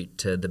contribute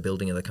to the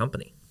building of the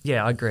company.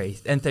 Yeah, I agree.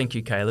 And thank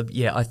you, Caleb.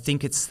 Yeah, I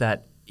think it's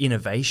that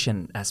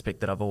innovation aspect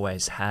that I've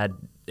always had,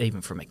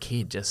 even from a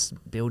kid, just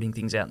building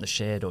things out in the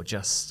shed, or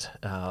just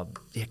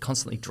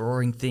constantly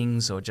drawing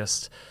things, or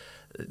just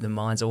the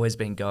mind's always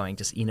been going,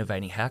 just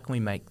innovating. How can we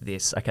make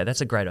this? Okay,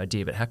 that's a great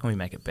idea, but how can we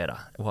make it better?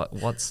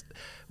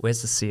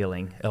 Where's the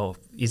ceiling? Oh,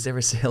 is there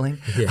a ceiling?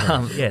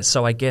 Yeah.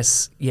 So I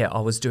guess, I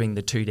was doing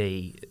the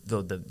 2D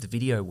the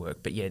video work,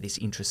 but this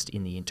interest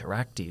in the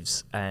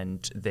interactives,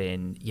 and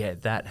then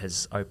that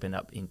has opened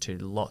up into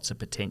lots of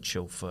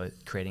potential for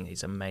creating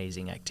these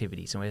amazing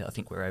activities. And I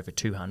think we're over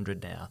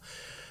 200 now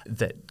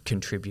that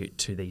contribute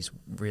to these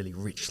really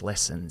rich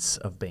lessons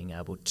of being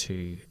able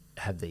to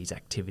have these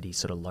activities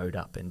sort of load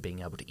up and being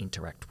able to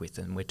interact with.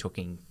 And we're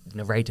talking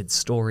narrated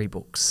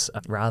storybooks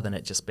rather than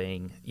it just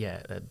being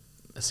a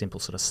simple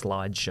sort of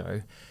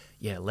slideshow.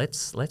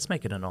 Let's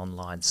make it an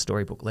online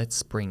storybook.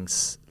 Let's bring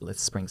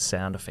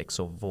sound effects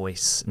or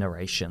voice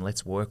narration.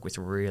 Let's work with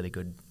really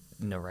good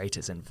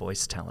narrators and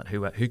voice talent.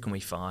 Who can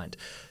we find?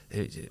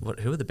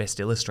 Who are the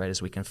best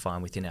illustrators we can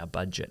find within our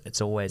budget?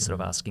 It's always sort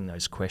of asking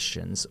those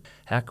questions.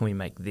 How can we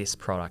make this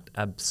product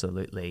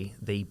absolutely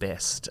the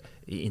best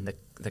in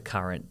the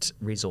current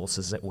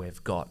resources that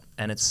we've got?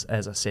 And it's,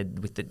 as I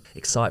said, with the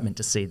excitement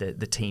to see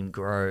the team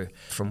grow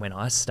from when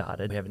I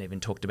started. We haven't even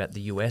talked about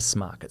the US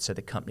market. So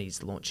the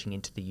company's launching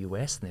into the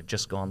US and they've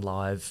just gone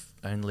live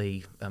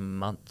only a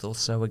month or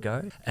so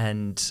ago.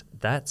 And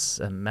that's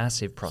a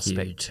massive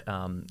prospect.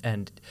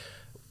 And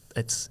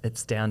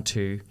it's down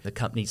to the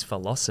company's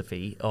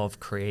philosophy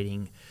of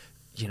creating,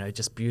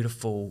 just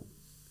beautiful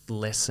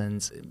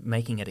lessons,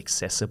 making it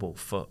accessible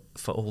for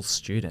all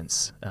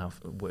students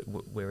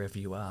wherever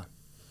you are.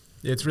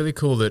 Yeah, it's really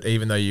cool that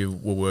even though you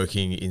were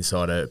working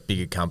inside a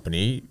bigger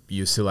company,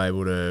 you're still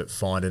able to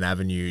find an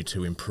avenue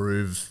to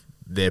improve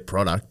their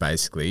product,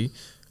 basically.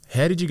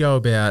 How did you go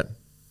about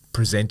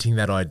presenting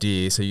that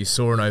idea? So you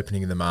saw an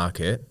opening in the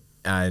market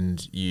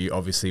and you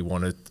obviously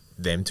wanted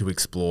them to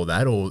explore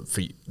that, or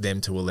for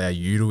them to allow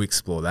you to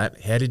explore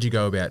that. How did you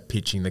go about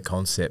pitching the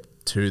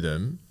concept to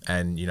them,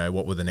 and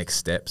what were the next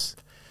steps?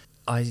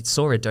 I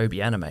saw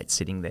Adobe Animate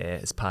sitting there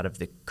as part of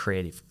the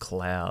Creative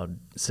Cloud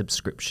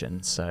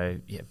subscription. So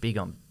big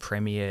on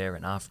Premiere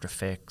and After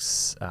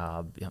Effects,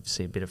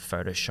 obviously a bit of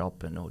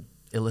Photoshop and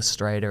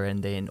Illustrator,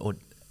 and then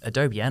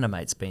Adobe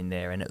Animate's been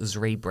there, and it was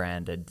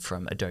rebranded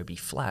from Adobe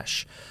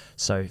Flash.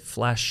 So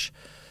Flash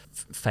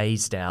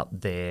phased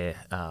out their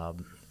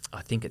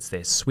I think it's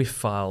their Swift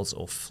files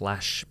or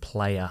Flash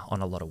player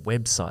on a lot of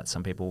websites.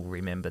 Some people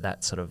remember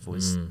that sort of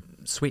was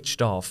switched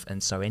off,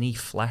 and so any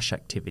Flash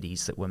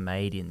activities that were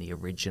made in the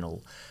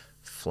original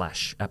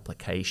Flash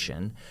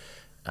application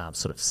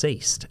sort of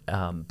ceased.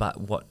 But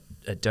what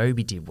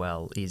Adobe did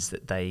well is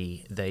that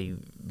they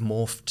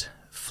morphed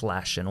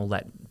Flash and all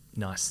that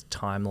nice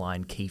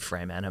timeline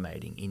keyframe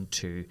animating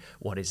into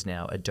what is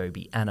now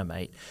Adobe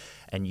Animate,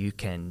 and you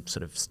can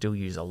sort of still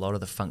use a lot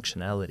of the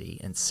functionality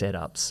and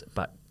setups,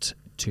 but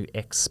to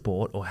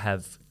export or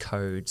have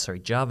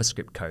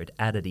JavaScript code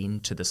added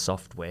into the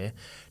software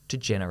to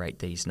generate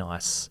these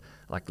nice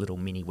like little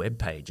mini web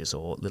pages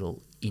or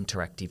little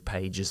interactive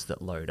pages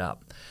that load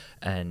up.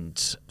 And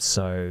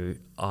so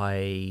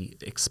I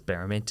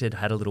experimented,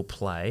 had a little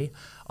play.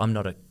 I'm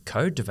not a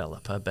code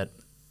developer, but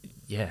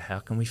how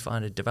can we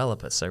find a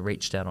developer? So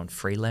reached out on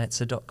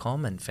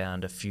freelancer.com and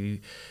found a few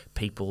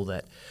people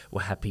that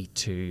were happy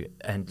to,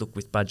 and look,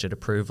 with budget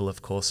approval,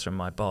 of course, from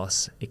my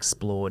boss,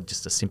 explored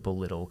just a simple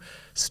little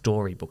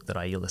storybook that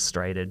I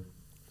illustrated.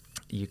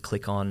 You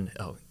click on,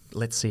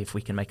 let's see if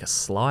we can make a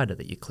slider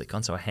that you click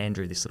on. So I hand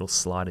drew this little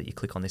slider. You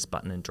click on this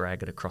button and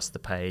drag it across the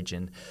page,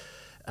 and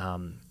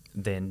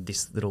then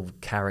this little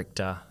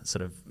character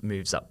sort of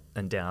moves up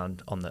and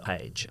down on the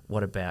page.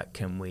 What about,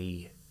 can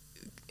we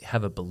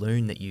have a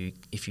balloon that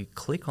if you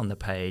click on the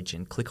page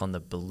and click on the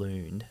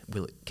balloon,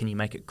 can you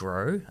make it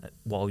grow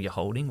while you're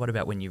holding? What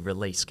about when you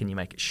release, can you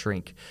make it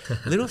shrink?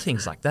 Little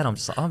things like that.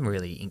 I'm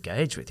really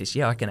engaged with this.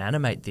 I can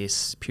animate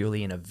this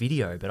purely in a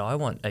video, but I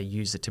want a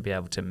user to be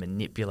able to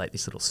manipulate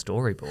this little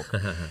storybook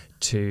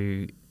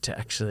to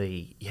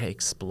actually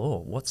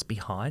explore what's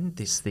behind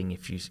this thing.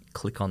 If you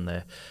click on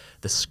the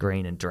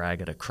screen and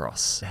drag it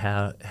across,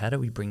 how do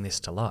we bring this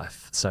to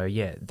life? So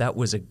that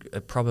was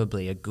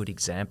probably a good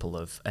example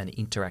of an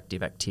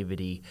interactive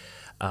activity.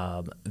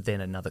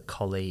 Then another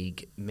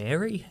colleague,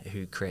 Mary,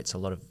 who creates a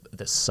lot of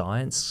the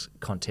science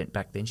content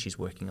back then, she's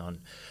working on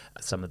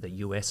a lot of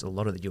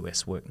the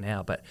US work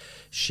now, but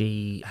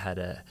she had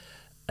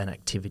an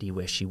activity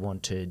where she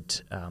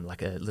wanted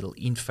like a little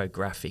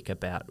infographic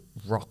about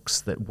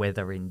rocks that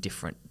weather in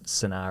different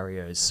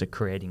scenarios. So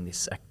creating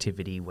this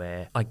activity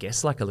where, I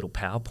guess, like a little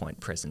PowerPoint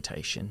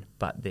presentation,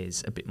 but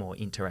there's a bit more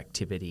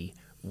interactivity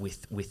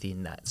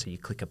within that. So you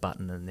click a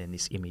button and then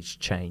this image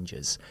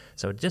changes.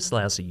 So it just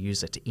allows the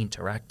user to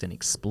interact and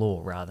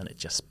explore rather than it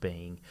just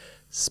being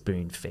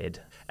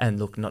spoon-fed. And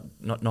look, not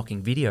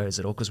knocking videos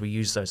at all, because we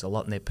use those a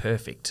lot and they're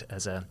perfect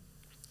as a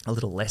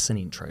little lesson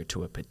intro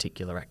to a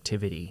particular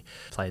activity.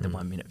 Play the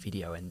 1 minute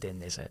video, and then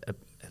there's a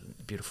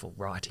beautiful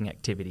writing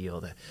activity,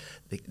 or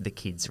the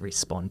kids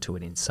respond to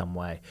it in some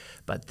way.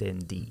 But then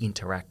the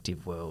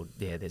interactive world,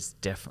 there's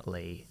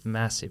definitely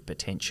massive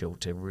potential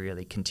to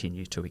really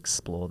continue to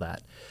explore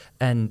that.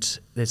 And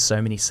there's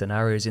so many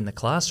scenarios in the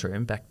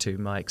classroom, back to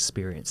my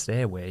experience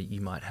there, where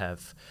you might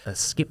have a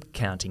skip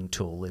counting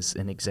tool as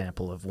an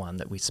example of one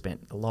that we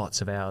spent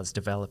lots of hours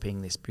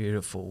developing, this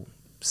beautiful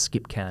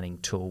skip counting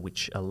tool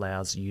which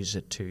allows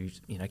user to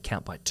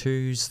count by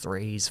 2s,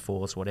 3s,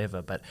 4s,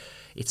 whatever. But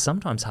it's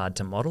sometimes hard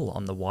to model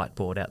on the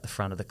whiteboard out the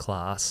front of the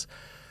class.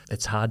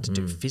 It's hard to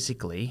do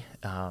physically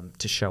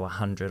to show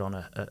 100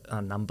 on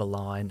a number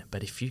line,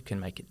 but if you can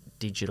make it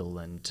digital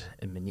and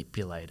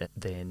manipulate it,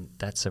 then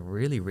that's a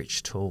really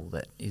rich tool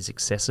that is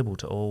accessible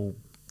to all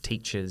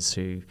teachers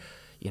who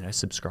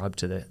subscribe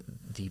to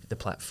the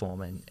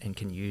platform and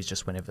can use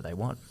just whenever they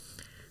want.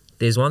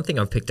 There's one thing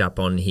I've picked up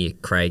on here,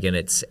 Craig, and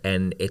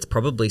it's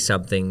probably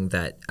something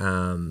that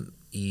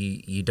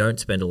you don't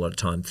spend a lot of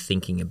time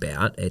thinking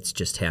about. It's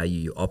just how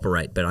you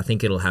operate, but I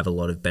think it'll have a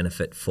lot of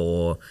benefit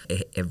for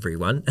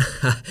everyone,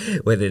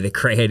 whether they're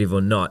creative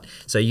or not.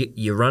 So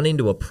you run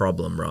into a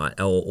problem, right?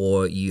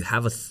 Or you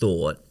have a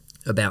thought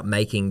about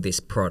making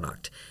this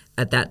product.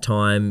 At that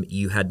time,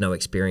 you had no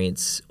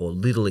experience or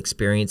little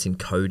experience in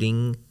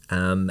coding,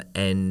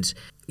 and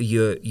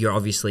you're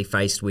obviously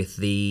faced with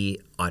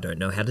I don't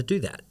know how to do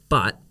that.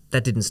 But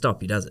that didn't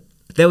stop you, does it?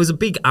 There was a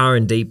big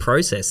R&D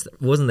process,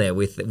 wasn't there,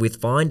 with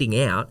finding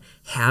out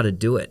how to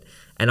do it.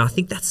 And I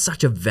think that's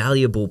such a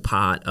valuable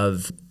part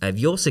of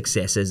your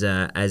success as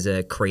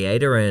a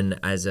creator and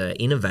as an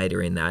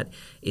innovator in that,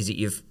 is that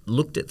you've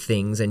looked at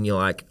things and you're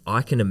like,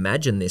 I can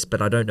imagine this,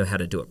 but I don't know how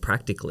to do it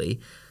practically.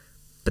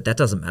 But that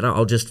doesn't matter.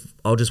 I'll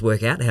just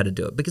work out how to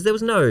do it, because there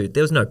was no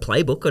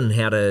playbook on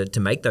how to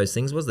make those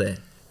things, was there?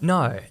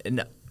 No.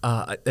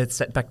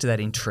 It's back to that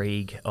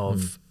intrigue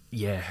of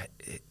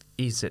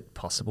is it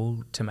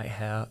possible to make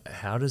how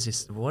does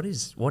this, what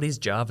is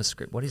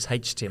JavaScript, what is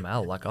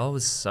HTML? Like, I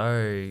was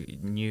so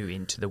new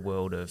into the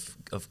world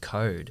of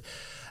code,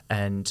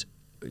 and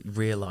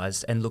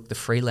realized, and look, the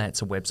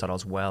freelancer website I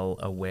was well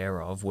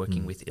aware of,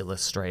 working with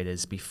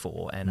illustrators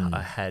before, and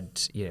I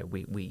had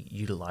we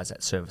utilize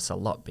that service a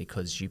lot,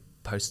 because you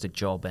post a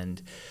job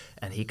and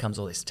here comes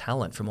all this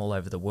talent from all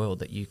over the world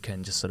that you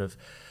can just sort of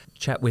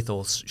chat with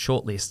or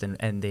shortlist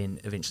and then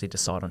eventually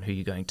decide on who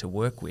you're going to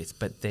work with.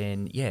 But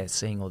then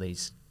seeing all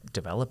these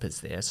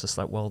developers there, it's just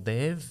like, well,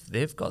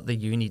 they've got the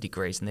uni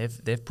degrees and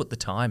they've put the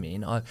time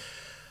in.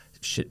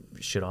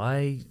 Should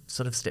I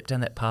sort of step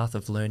down that path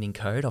of learning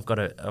code? I've got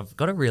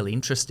a real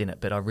interest in it,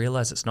 but I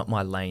realise it's not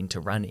my lane to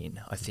run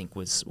in, I think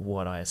was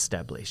what I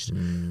established.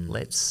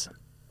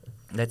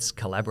 Let's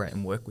collaborate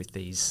and work with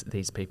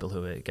these people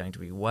who are going to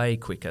be way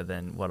quicker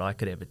than what I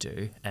could ever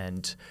do.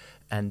 And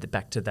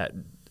back to that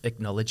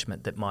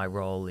acknowledgement that my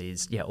role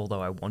is,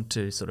 although I want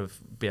to sort of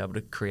be able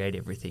to create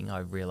everything, I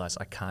realise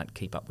I can't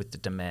keep up with the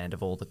demand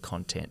of all the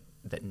content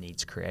that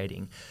needs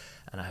creating.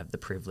 And I have the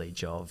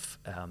privilege of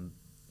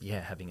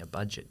having a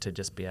budget to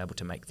just be able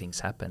to make things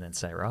happen and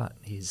say, right,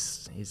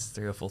 here's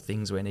 3 or 4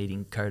 things we're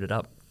needing coded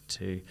up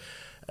to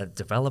a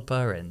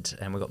developer, and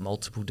we've got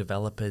multiple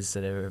developers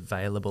that are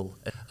available.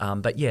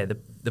 But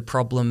the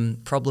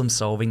problem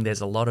solving,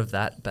 there's a lot of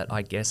that, but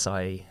I guess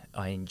I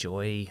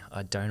enjoy,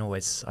 I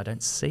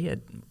don't see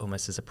it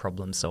almost as a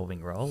problem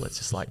solving role. It's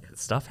just like,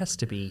 stuff has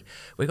to be,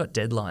 we've got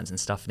deadlines and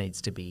stuff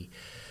needs to be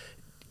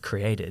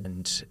created,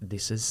 and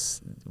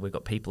we've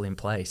got people in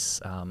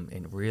place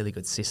in a really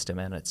good system,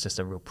 and it's just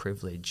a real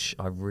privilege.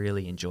 I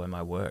really enjoy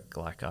my work.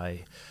 Like,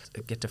 I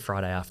get to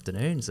Friday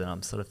afternoons and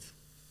I'm sort of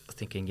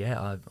thinking,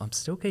 I'm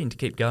still keen to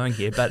keep going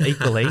here, but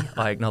equally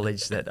I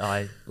acknowledge that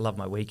I love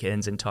my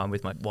weekends and time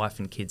with my wife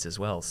and kids as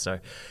well. So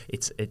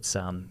it's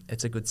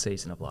a good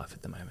season of life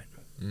at the moment.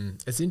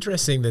 It's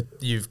interesting that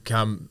you've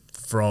come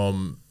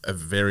from a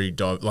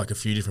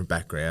few different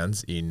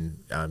backgrounds in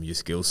your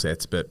skill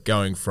sets, but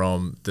going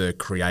from the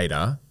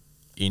creator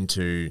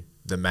into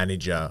the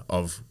manager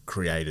of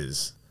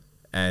creators.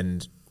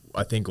 And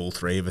I think all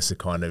 3 of us are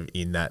kind of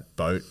in that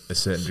boat a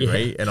certain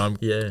degree. And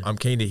I'm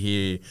keen to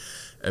hear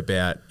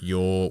about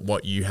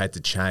what you had to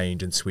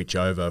change and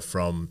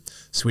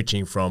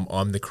switching from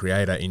I'm the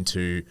creator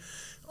into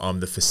I'm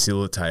the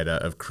facilitator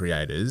of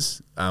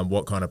creators.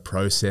 What kind of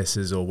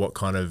processes or what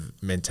kind of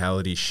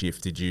mentality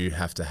shift did you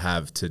have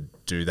to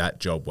do that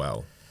job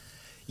well?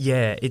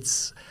 Yeah,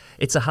 it's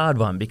a hard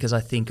one, because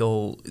I think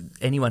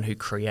anyone who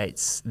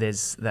creates,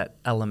 there's that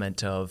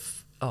element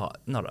of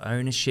not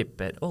ownership,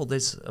 but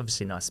there's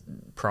obviously nice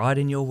pride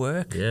in your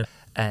work. Yeah.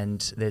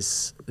 And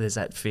there's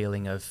that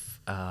feeling of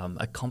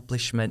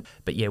accomplishment.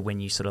 But when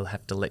you sort of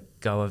have to let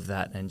go of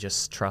that and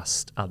just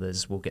trust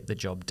others will get the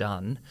job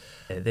done,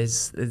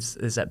 there's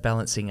that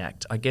balancing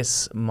act. I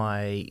guess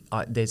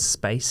there's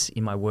space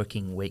in my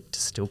working week to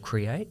still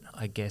create.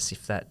 I guess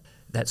if that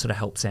sort of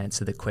helps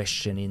answer the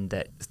question, in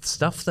that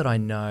stuff that I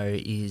know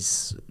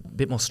is a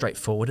bit more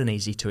straightforward and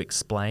easy to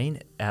explain,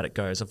 out it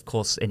goes. Of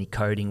course, any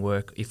coding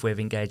work, if we've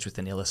engaged with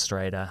an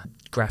illustrator,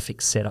 graphic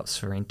setups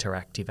for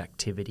interactive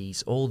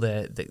activities, all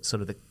the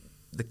sort of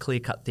the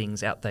clear-cut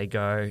things, out they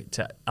go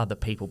to other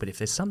people. But if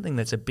there's something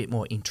that's a bit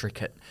more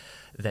intricate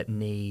that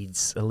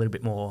needs a little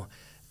bit more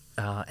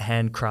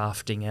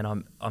handcrafting,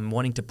 and I'm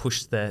wanting to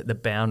push the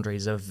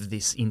boundaries of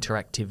this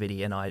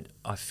interactivity, and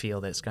I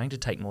feel that it's going to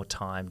take more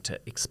time to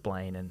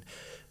explain and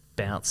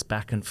bounce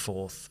back and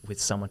forth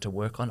with someone to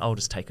work on, I'll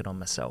just take it on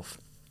myself.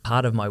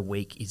 Part of my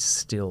week is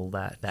still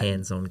that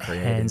Hands-on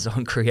creating.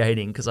 Hands-on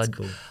creating, because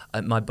Cool.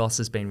 my boss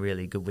has been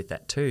really good with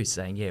that too,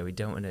 saying, yeah, we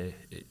don't want to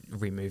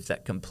remove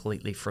that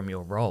completely from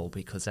your role,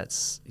 because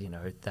that's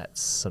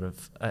sort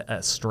of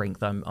a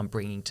strength I'm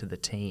bringing to the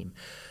team,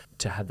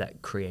 to have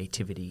that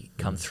creativity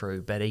come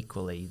through. But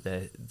equally,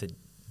 the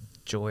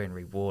joy and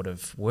reward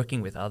of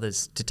working with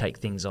others to take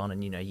things on,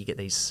 and you get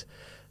these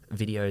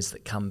videos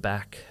that come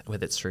back,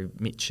 whether it's through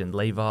Mitch and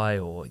Levi,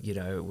 or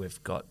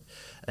we've got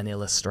an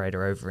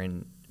illustrator over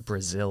in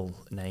Brazil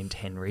named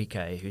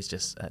Henrique, who's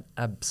just an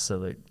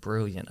absolute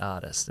brilliant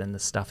artist, and the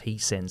stuff he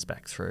sends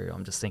back through,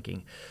 I'm just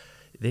thinking,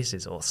 this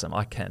is awesome.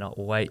 I cannot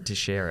wait to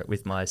share it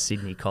with my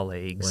Sydney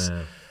colleagues.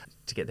 Wow.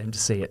 To get them to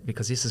see it,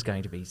 because this is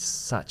going to be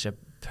such a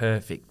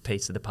perfect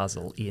piece of the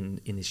puzzle in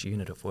this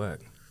unit of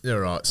work. Yeah,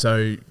 right.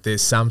 So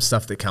there's some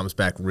stuff that comes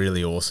back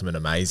really awesome and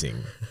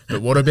amazing.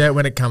 But what about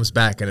when it comes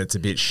back and it's a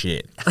bit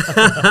shit?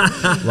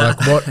 Like,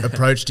 what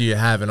approach do you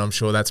have? And I'm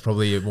sure that's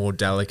probably a more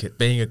delicate.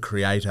 Being a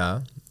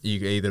creator,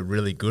 you're either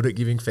really good at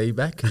giving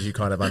feedback because you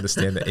kind of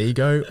understand the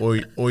ego,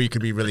 or you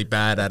could be really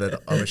bad at it.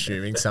 I'm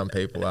assuming some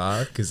people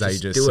are, because they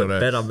just do it sort of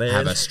better, man.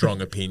 have a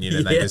strong opinion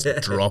and they just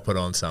drop it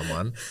on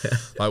someone.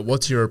 Like,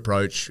 what's your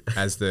approach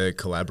as the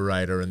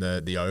collaborator and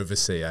the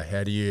overseer?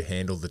 How do you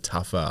handle the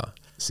tougher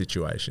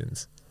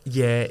situations?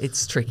 Yeah,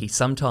 it's tricky.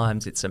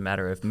 Sometimes it's a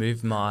matter of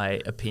move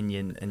my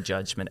opinion and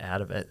judgment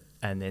out of it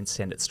and then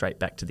send it straight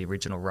back to the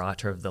original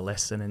writer of the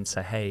lesson and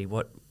say, hey,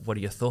 what are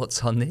your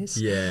thoughts on this?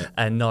 Yeah.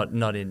 And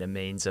not in the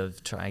means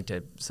of trying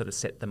to sort of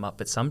set them up.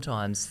 But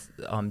sometimes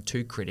I'm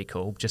too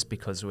critical just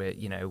because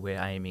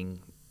we're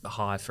aiming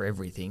high for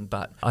everything.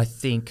 But I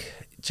think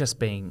just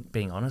being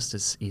honest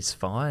is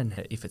fine.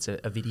 If it's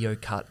a video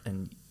cut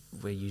and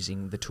we're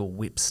using the tool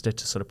Whips to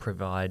sort of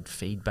provide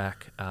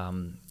feedback,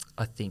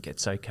 I think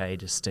it's okay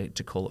just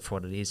to call it for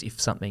what it is. If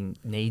something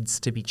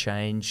needs to be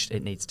changed,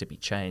 it needs to be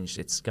changed.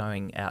 It's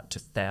going out to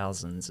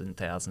thousands and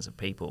thousands of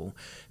people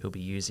who'll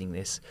be using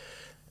this.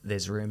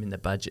 There's room in the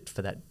budget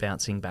for that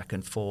bouncing back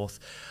and forth.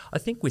 I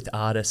think with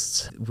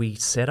artists, we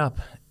set up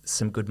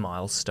some good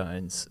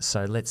milestones.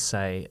 So let's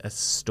say a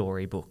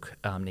storybook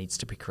needs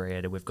to be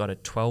created. We've got a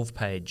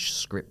 12-page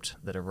script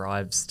that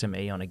arrives to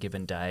me on a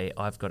given day.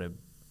 I've got to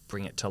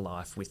bring it to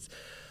life with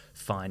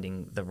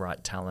finding the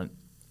right talent.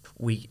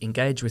 We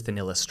engage with an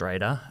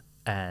illustrator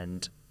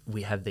and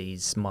we have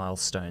these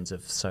milestones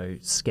of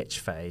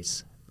sketch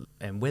phase,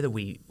 and whether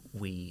we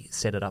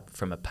set it up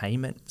from a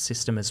payment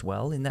system as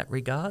well in that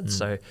regard.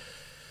 So,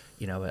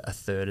 a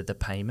third of the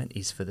payment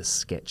is for the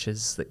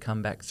sketches that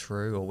come back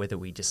through, or whether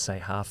we just say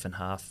half and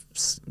half,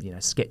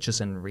 sketches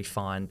and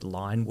refined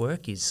line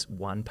work is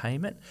one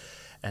payment.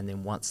 And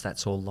then once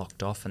that's all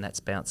locked off and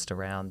that's bounced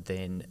around,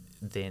 then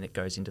it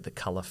goes into the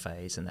colour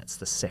phase, and that's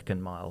the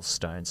second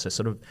milestone. So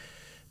sort of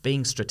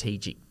being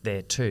strategic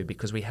there too,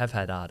 because we have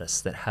had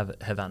artists that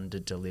have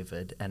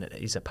under-delivered, and it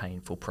is a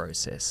painful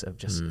process of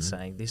just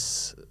saying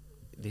this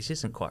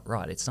isn't quite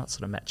right. It's not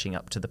sort of matching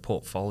up to the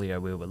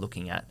portfolio we were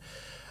looking at.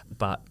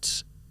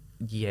 But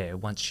yeah,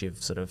 once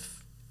you've sort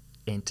of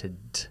entered,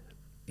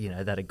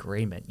 that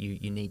agreement,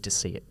 you need to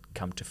see it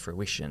come to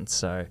fruition.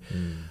 So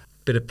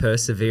Bit of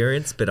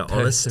perseverance, bit of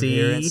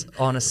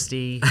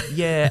honesty.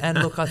 Yeah, and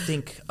look,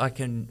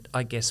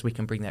 I guess we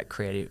can bring that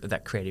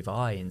creative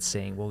eye in,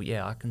 seeing, well,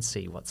 yeah, I can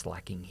see what's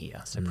lacking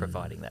here. So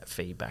providing that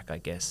feedback, I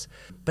guess.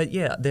 But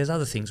yeah, there's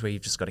other things where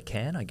you've just got to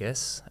can, I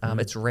guess.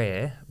 It's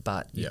rare,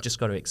 but you've just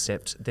got to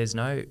accept there's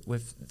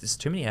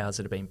too many hours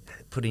that have been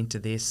put into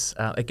this.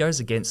 It goes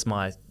against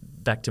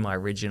back to my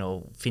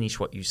original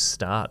finish what you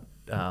start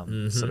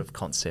sort of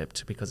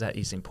concept, because that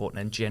is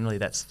important, and generally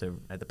that's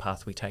the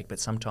path we take. But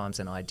sometimes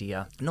an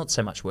idea, not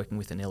so much working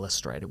with an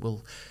illustrator,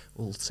 we'll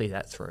see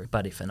that through.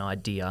 But if an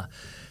idea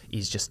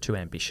is just too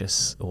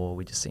ambitious, or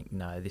we just think,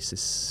 no, this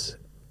is,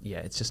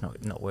 it's just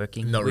not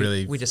working.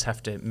 We just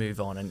have to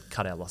move on and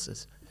cut our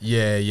losses.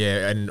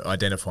 Yeah, and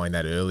identifying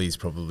that early is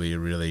probably a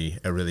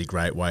really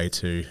great way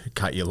to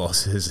cut your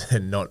losses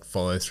and not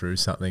follow through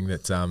something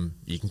that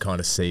you can kind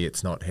of see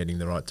it's not heading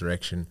the right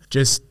direction.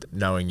 Just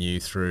knowing you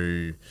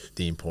through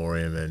the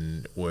Emporium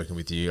and working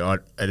with you,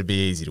 it'd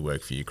be easy to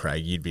work for you,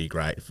 Craig. You'd be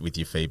great with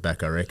your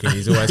feedback, I reckon.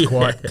 He's always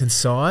quite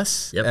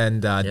concise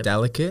and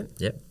delicate.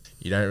 Yep.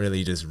 You don't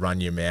really just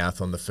run your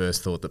mouth on the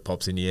first thought that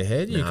pops into your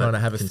head. You kind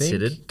of have a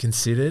think.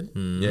 Considered.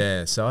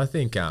 Yeah, so I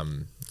think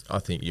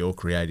your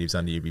creatives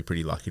under you would be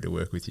pretty lucky to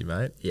work with you,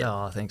 mate. Yeah.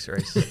 Oh, thanks,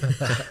 Reece.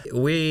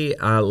 We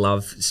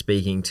love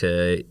speaking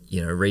to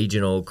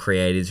regional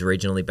creatives,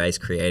 regionally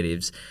based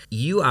creatives.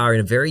 You are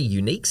in a very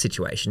unique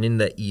situation in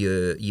that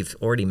you've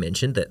already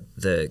mentioned that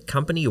the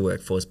company you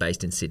work for is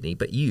based in Sydney,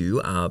 but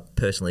you are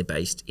personally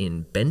based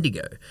in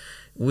Bendigo.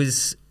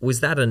 Was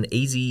that an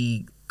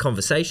easy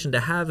conversation to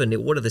have, and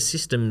what are the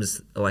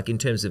systems like in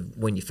terms of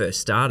when you first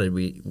started?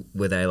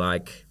 Were they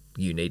like,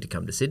 you need to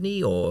come to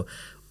Sydney,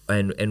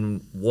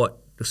 and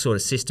what sort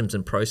of systems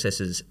and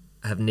processes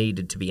have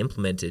needed to be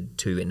implemented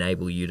to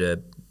enable you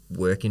to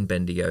work in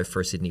Bendigo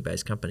for a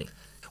Sydney-based company.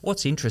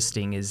 What's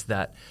interesting is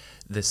that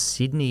the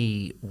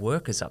Sydney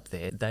workers up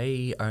there,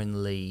 they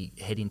only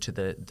head into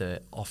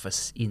the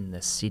office in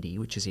the city,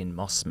 which is in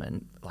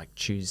Mossman, like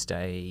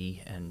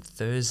Tuesday and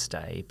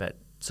Thursday, but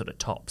sort of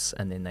tops,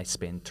 and then they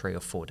spend 3 or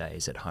 4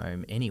 days at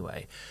home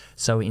anyway.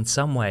 So in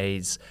some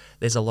ways,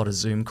 there's a lot of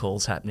Zoom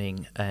calls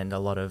happening and a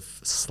lot of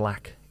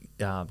Slack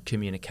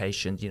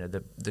communication. You know,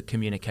 the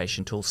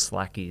communication tool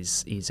Slack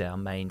is our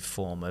main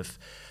form of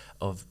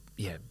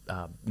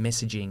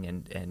messaging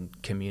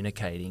and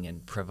communicating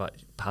and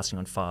passing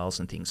on files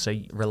and things. So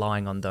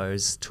relying on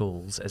those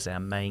tools as our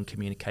main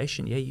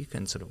communication, you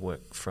can sort of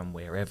work from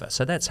wherever.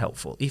 So that's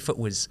helpful. If it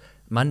was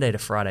Monday to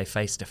Friday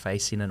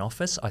face-to-face in an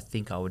office, I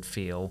think I would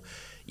feel,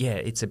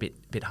 it's a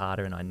bit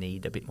harder and I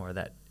need a bit more of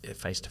that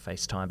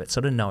face-to-face time. But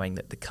sort of knowing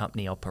that the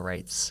company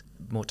operates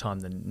more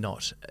time than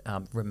not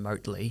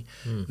remotely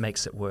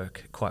makes it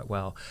work quite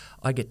well.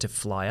 I get to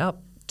fly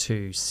up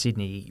to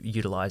Sydney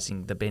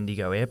utilising the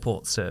Bendigo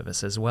airport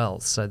service as well.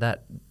 So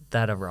that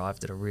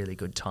arrived at a really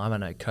good time. I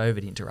know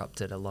COVID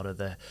interrupted a lot of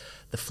the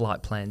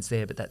flight plans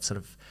there, but that's sort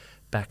of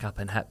back up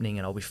and happening,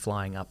 and I'll be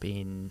flying up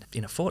in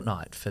a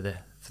fortnight for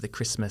the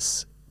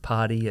Christmas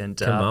party, and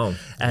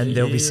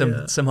there'll be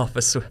some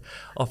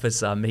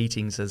office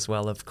meetings as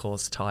well, of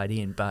course, tied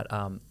in. But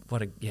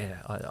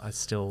I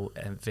still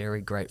am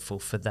very grateful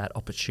for that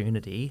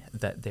opportunity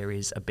that there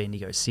is a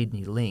Bendigo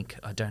Sydney link.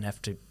 I don't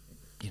have to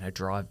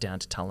drive down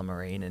to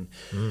Tullamarine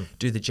and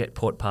do the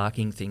Jetport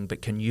parking thing,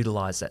 but can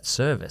utilise that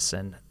service,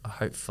 and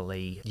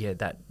hopefully,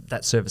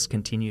 that service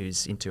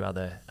continues into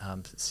other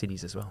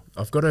cities as well.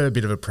 I've got a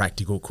bit of a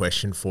practical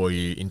question for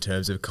you in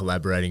terms of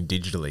collaborating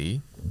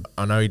digitally.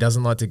 I know he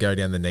doesn't like to go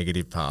down the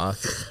negative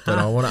path, but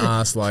I want to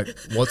ask,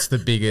 what's the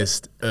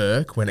biggest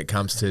irk when it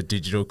comes to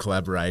digital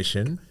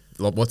collaboration?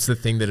 What's the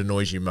thing that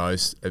annoys you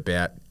most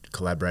about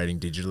collaborating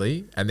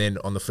digitally? And then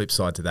on the flip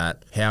side to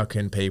that, how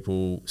can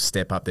people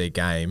step up their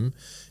game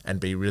and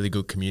be really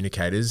good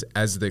communicators?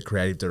 As the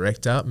creative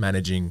director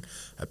managing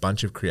a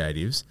bunch of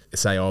creatives,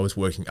 say I was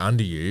working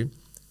under you,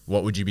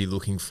 what would you be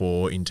looking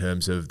for in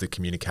terms of the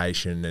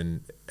communication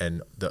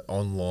and the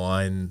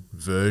online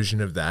version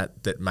of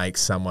that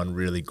makes someone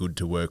really good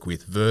to work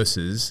with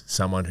versus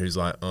someone who's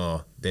like,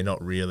 oh, they're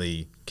not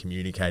really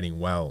communicating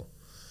well?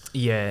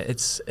 Yeah,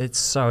 it's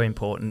so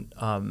important.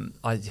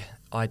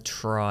 I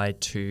try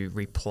to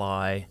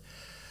reply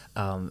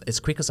as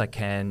quick as I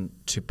can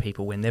to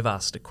people when they've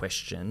asked a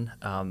question.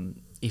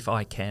 If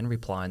I can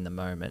reply in the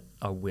moment,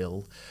 I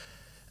will.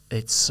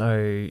 It's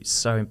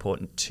so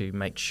important to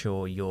make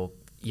sure you're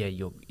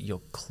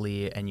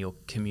clear and you're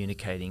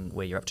communicating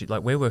where you're up to.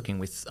 Like, we're working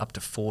with up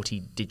to 40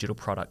 digital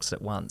products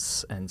at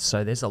once, and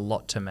so there's a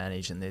lot to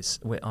manage. And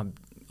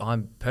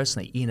I'm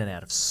personally in and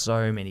out of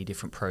so many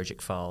different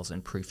project files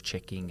and proof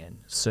checking and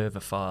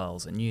server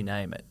files and you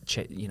name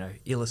it.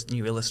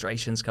 New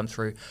illustrations come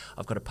through.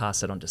 I've got to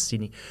pass it on to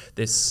Sydney.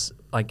 There's,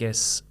 I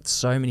guess,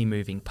 so many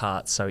moving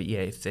parts. So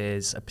if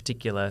there's a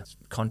particular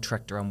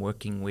contractor I'm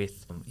working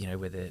with,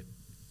 whether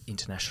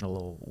international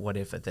or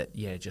whatever, that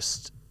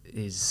just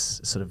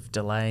is sort of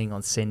delaying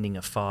on sending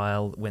a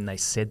file when they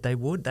said they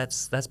would,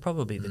 that's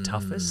probably the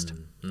toughest.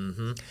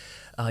 Mm-hmm.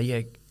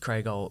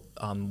 Craig,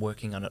 I'm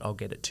working on it. I'll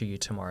get it to you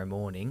tomorrow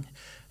morning.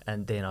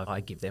 And then I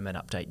give them an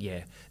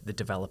update. The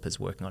developer's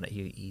working on it.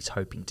 He's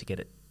hoping to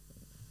get it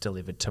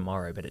delivered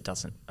tomorrow, but it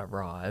doesn't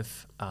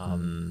arrive.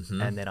 And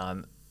then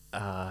I'm,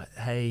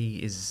 hey,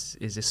 is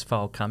this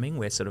file coming?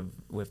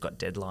 We've got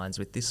deadlines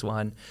with this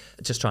one.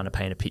 Just trying to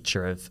paint a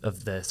picture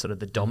of the sort of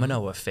the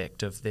domino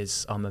effect of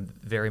this. I'm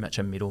very much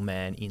a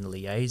middleman in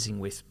liaising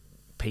with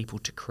people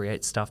to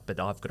create stuff, but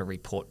I've got to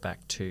report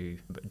back to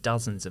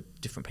dozens of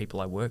different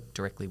people I work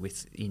directly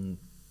with in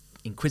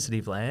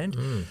Inquisitive Land.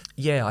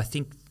 I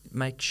think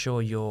make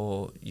sure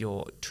you're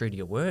true to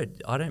your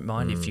word. I don't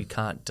mind if you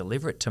can't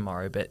deliver it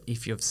tomorrow, but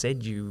if you've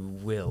said you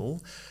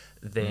will,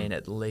 then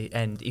at least,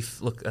 and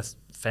if a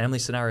family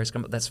scenario's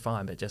come up, that's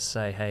fine, but just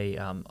say, hey,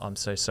 I'm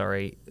so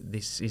sorry,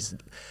 this is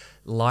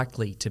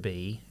likely to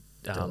be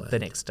the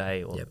next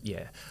day, or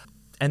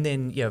And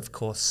then, of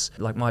course,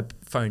 like my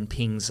phone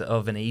pings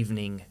of an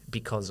evening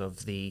because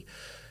of the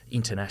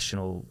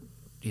international,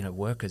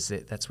 workers.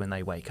 That's when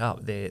they wake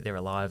up. They're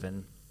alive,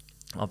 and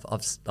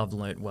I've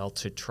learnt well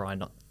to try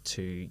not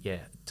to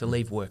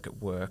leave work at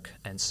work.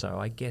 And so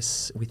I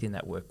guess within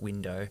that work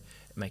window,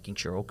 making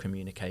sure all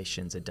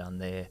communications are done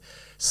there.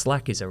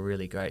 Slack is a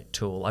really great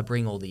tool. I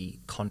bring all the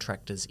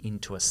contractors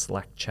into a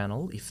Slack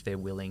channel if they're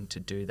willing to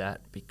do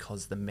that,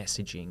 because the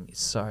messaging is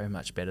so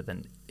much better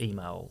than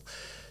email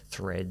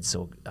threads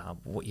or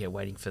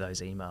waiting for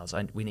those emails.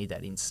 We need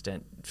that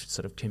instant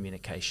sort of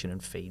communication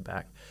and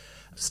feedback.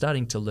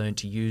 Starting to learn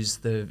to use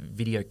the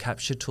video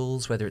capture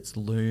tools, whether it's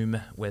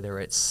Loom, whether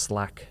it's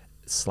Slack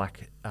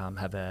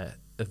have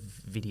a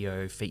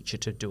video feature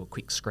to do a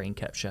quick screen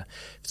capture.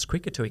 If it's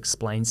quicker to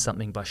explain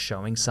something by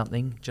showing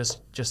something,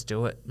 just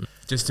do it.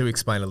 Just to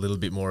explain a little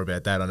bit more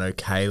about that, I know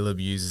Caleb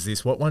uses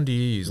this. What one do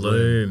you use?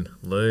 Loom.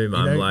 I'm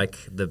know, like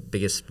the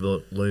biggest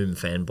Loom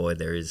fanboy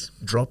there is.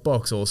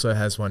 Dropbox also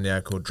has one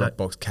now called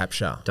Dropbox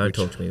Capture. Don't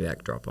talk to me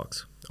about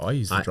Dropbox. I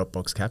use the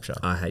Dropbox Capture.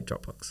 I hate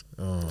Dropbox.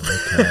 Oh,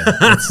 okay.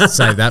 Let's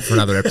save that for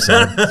another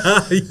episode.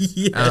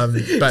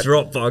 But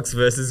Dropbox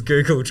versus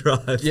Google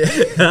Drive.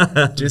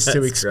 yeah, just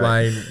to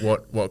explain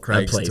what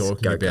Craig's please,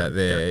 talking go.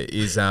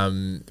 is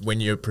when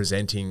you're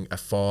presenting a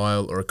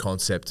file or a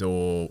concept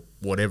or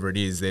whatever it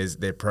is,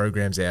 there are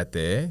programs out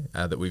there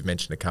that we've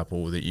mentioned a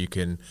couple that you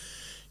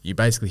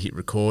basically hit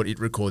record. It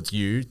records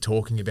you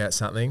talking about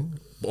something.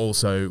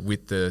 Also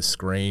with the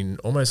screen,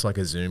 almost like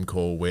a Zoom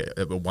call,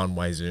 a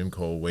one-way Zoom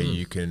call where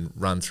you can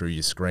run through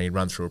your screen,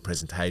 run through a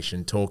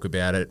presentation, talk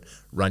about it,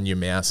 run your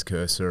mouse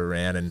cursor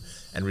around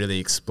and really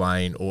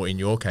explain. Or in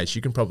your case,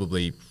 you can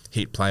probably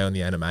hit play on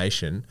the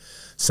animation.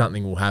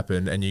 Something will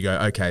happen and you go,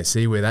 okay,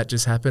 see where that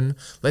just happened?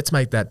 Let's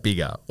make that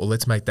bigger or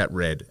let's make that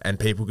red. And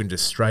people can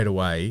just straight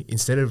away,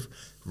 instead of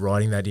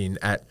writing that in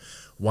at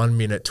 1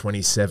 minute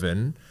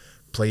 27,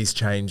 please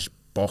change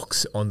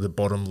box on the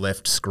bottom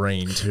left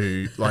screen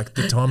to like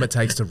the time it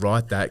takes to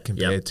write that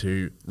compared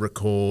to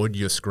record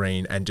your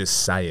screen and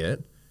just say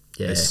it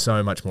is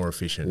so much more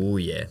efficient. Oh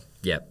yeah.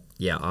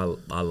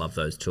 I love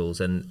those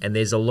tools, and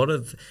there's a lot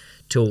of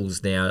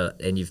tools now,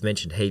 and you've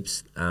mentioned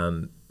heaps,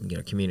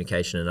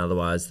 communication and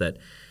otherwise, that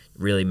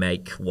really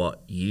make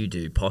what you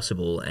do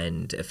possible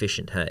and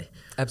efficient. Hey,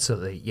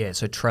 Absolutely, yeah.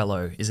 So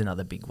Trello is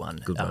another big one.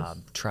 Good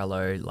one.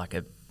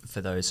 Trello, for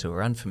those who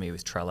are unfamiliar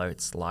with Trello,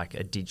 it's like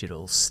a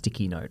digital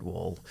sticky note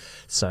wall.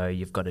 So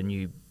you've got a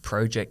new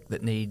project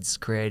that needs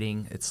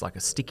creating. It's like a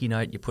sticky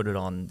note. You put it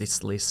on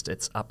this list.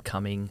 It's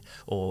upcoming,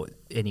 or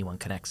anyone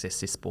can access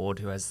this board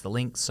who has the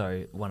link.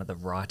 So one of the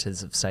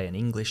writers of, say, an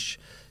English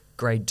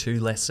grade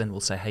 2 lesson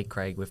will say, hey,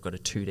 Craig, we've got a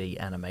 2D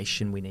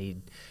animation we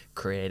need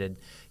created.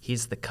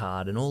 Here's the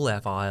card and all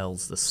our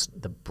files,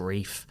 the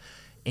brief,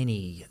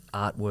 any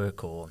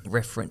artwork or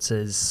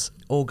references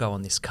all go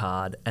on this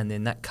card. And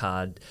then that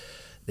card,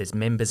 there's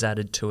members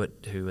added to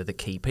it who are the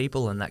key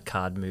people, and that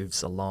card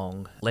moves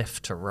along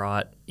left to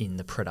right in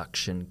the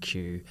production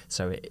queue.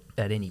 So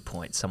at any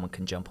point, someone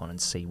can jump on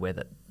and see where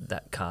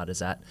that card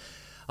is at.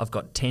 I've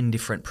got 10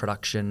 different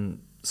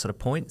production sort of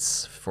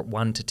points, for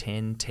 1 to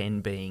 10,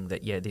 10 being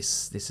that,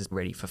 this is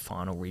ready for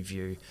final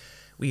review.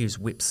 We use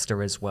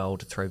Whipster as well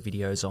to throw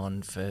videos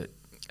on for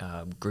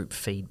group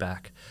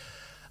feedback.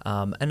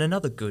 And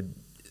another good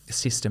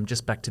system,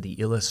 just back to the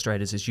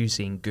illustrators, is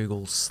using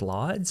Google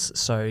Slides.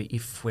 So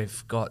if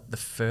we've got the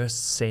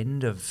first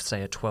send of,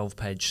 say, a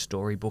 12-page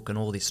storybook and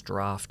all this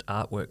draft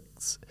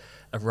artwork's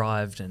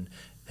arrived and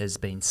has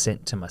been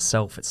sent to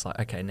myself, it's like,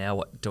 okay, now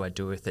what do I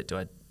do with it? Do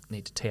I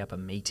need to tee up a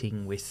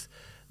meeting with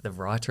the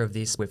writer of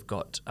this? We've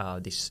got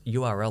this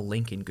URL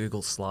link in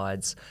Google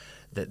Slides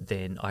that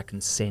then I can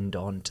send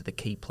on to the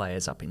key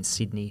players up in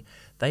Sydney.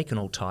 They can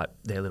all type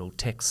their little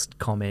text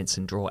comments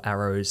and draw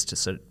arrows to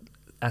sort of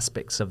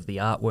aspects of the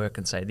artwork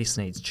and say, this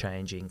needs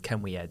changing,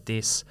 can we add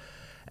this?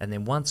 And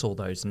then once all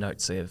those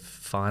notes are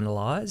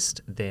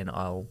finalised, then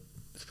I'll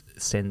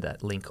send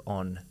that link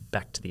on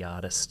back to the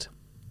artist,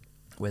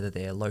 whether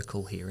they're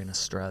local here in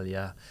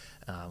Australia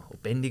or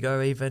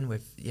Bendigo even.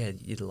 We've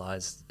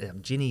utilised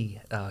Ginny,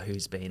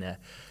 who's been a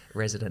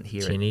resident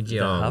here Ginny at the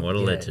Jiang, hub. what a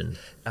legend.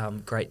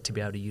 Great to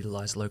be able to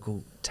utilise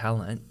local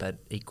talent, but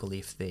equally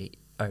if they're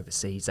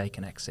overseas, they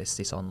can access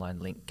this online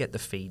link, get the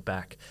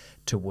feedback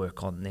to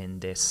work on then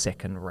their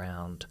second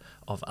round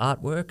of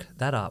artwork.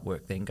 That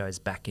artwork then goes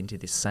back into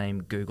this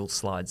same Google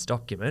Slides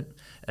document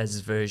as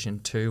version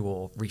 2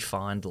 or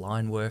refined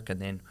line work,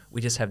 and then we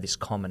just have this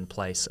common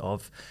place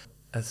of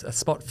a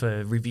spot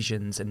for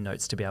revisions and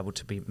notes to be able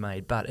to be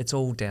made. But it's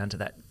all down to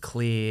that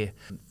clear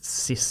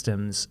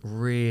systems,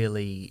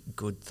 really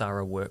good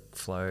thorough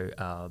workflow,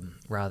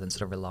 rather than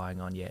sort of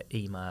relying on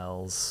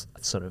emails,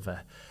 sort of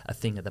a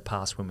thing of the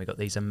past when we got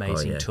these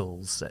amazing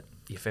tools that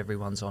if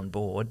everyone's on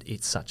board,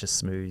 it's such a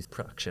smooth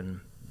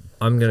production.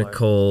 I'm going to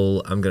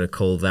call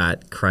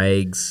that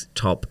Craig's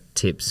top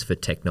tips for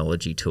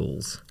technology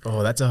tools.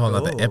 Oh, that's a whole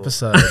other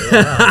episode.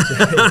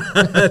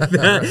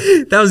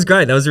 That was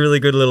great. That was a really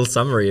good little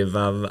summary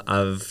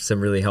of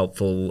some really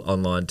helpful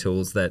online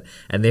tools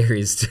and there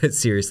is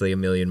seriously a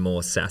million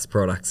more SaaS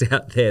products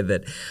out there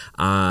that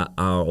are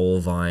all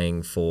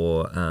vying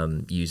for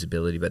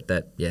usability. But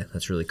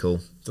that's really cool.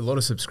 There's a lot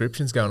of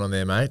subscriptions going on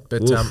there, mate.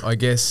 But I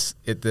guess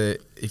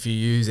if you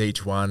use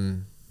each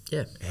one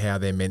how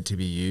they're meant to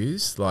be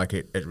used, like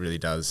it really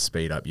does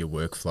speed up your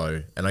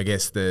workflow. And I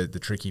guess the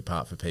tricky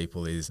part for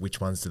people is which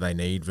ones do they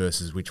need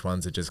versus which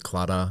ones are just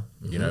clutter.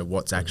 You know,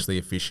 what's actually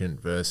efficient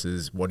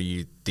versus what do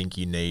you think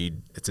you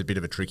need. It's a bit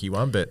of a tricky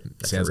one, but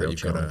it sounds like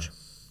you've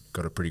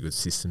got a pretty good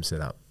system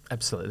set up.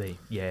 Absolutely.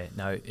 Yeah,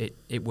 no,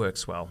 it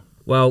works well.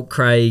 Well,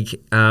 Craig,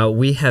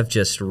 we have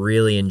just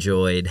really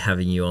enjoyed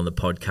having you on the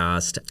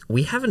podcast.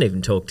 We haven't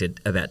even talked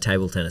about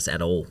table tennis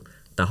at all.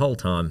 the whole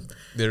time.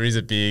 There is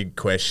a big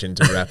question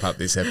to wrap up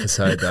this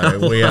episode,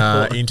 though. We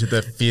are into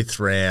the 5th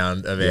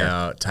round of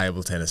our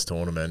table tennis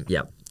tournament.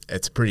 Yep.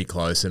 It's pretty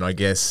close, and I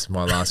guess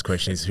my last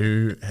question is,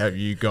 who have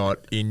you got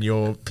in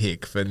your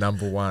pick for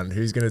number 1?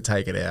 Who's going to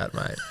take it out,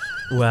 mate?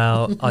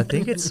 Well, I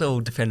think it's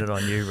all dependent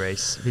on you,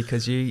 Reece,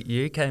 because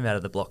you came out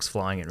of the blocks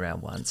flying in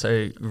round 1.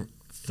 So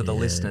for the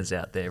listeners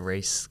out there,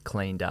 Reece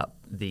cleaned up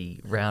the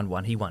round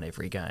 1. He won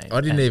every game.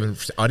 I didn't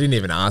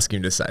even ask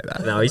him to say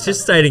that. No, he's just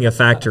stating a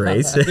fact,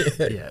 Reece.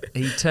 Yeah,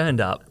 he turned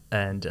up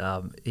and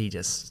he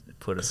just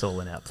put us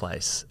all in our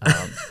place.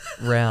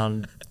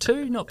 Round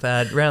 2, not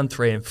bad. Round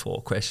 3 and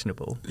 4,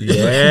 questionable.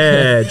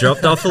 Yeah,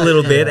 dropped off a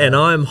little bit, and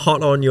I'm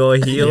hot on your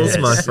heels,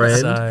 my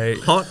friend. So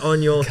hot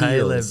on your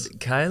heels.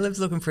 Caleb's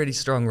looking pretty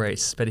strong,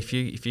 Reece. But if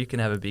you can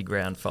have a big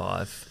round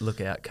 5,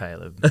 look out,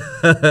 Caleb.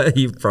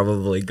 You've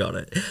probably got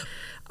it.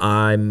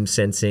 I'm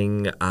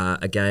sensing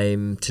a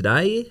game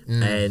today,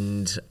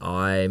 and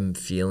I'm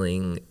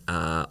feeling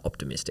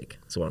optimistic.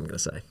 That's what I'm going to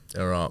say.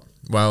 All right.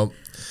 Well,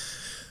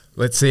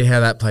 let's see how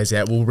that plays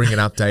out. We'll bring an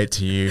update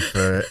to you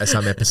for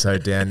some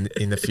episode down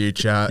in the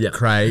future. Yep.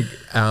 Craig,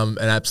 an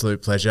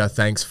absolute pleasure.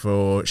 Thanks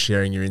for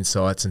sharing your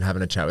insights and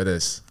having a chat with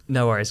us.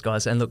 No worries,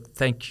 guys. And look,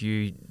 thank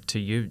you to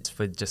you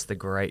for just the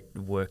great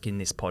work in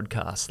this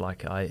podcast.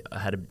 Like I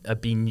had a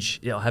binge,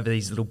 I have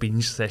these little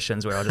binge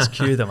sessions where I just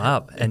queue them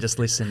up and just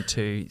listen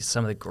to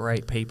some of the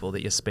great people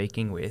that you're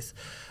speaking with.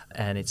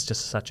 And it's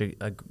just such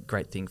a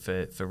great thing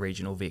for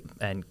Regional Vic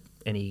and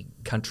any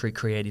country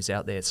creatives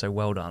out there. So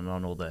well done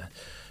on all the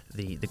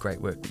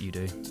great work that you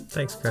do.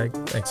 Thanks, Craig.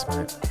 Thanks,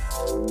 mate.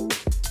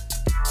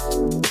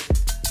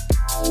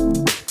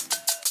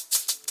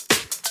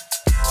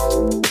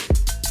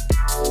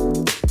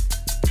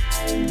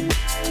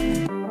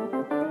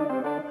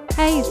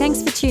 Hey,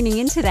 thanks for tuning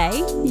in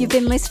today. You've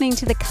been listening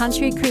to the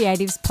Country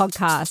Creatives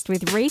podcast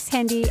with Reece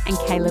Hendy and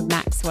Caleb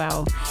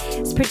Maxwell.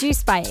 It's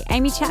produced by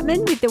Amy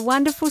Chapman with the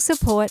wonderful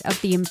support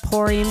of the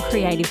Emporium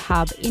Creative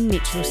Hub in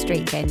Mitchell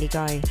Street,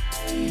 Bendigo.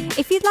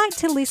 If you'd like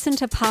to listen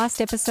to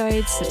past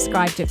episodes,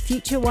 subscribe to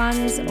future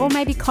ones, or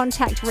maybe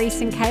contact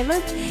Reece and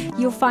Caleb,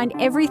 you'll find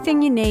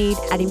everything you need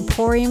at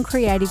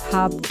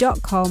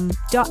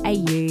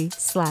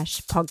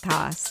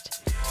emporiumcreativehub.com.au/podcast.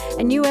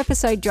 A new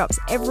episode drops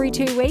every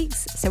 2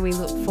 weeks, so we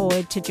look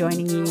forward to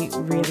joining you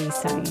really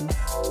soon.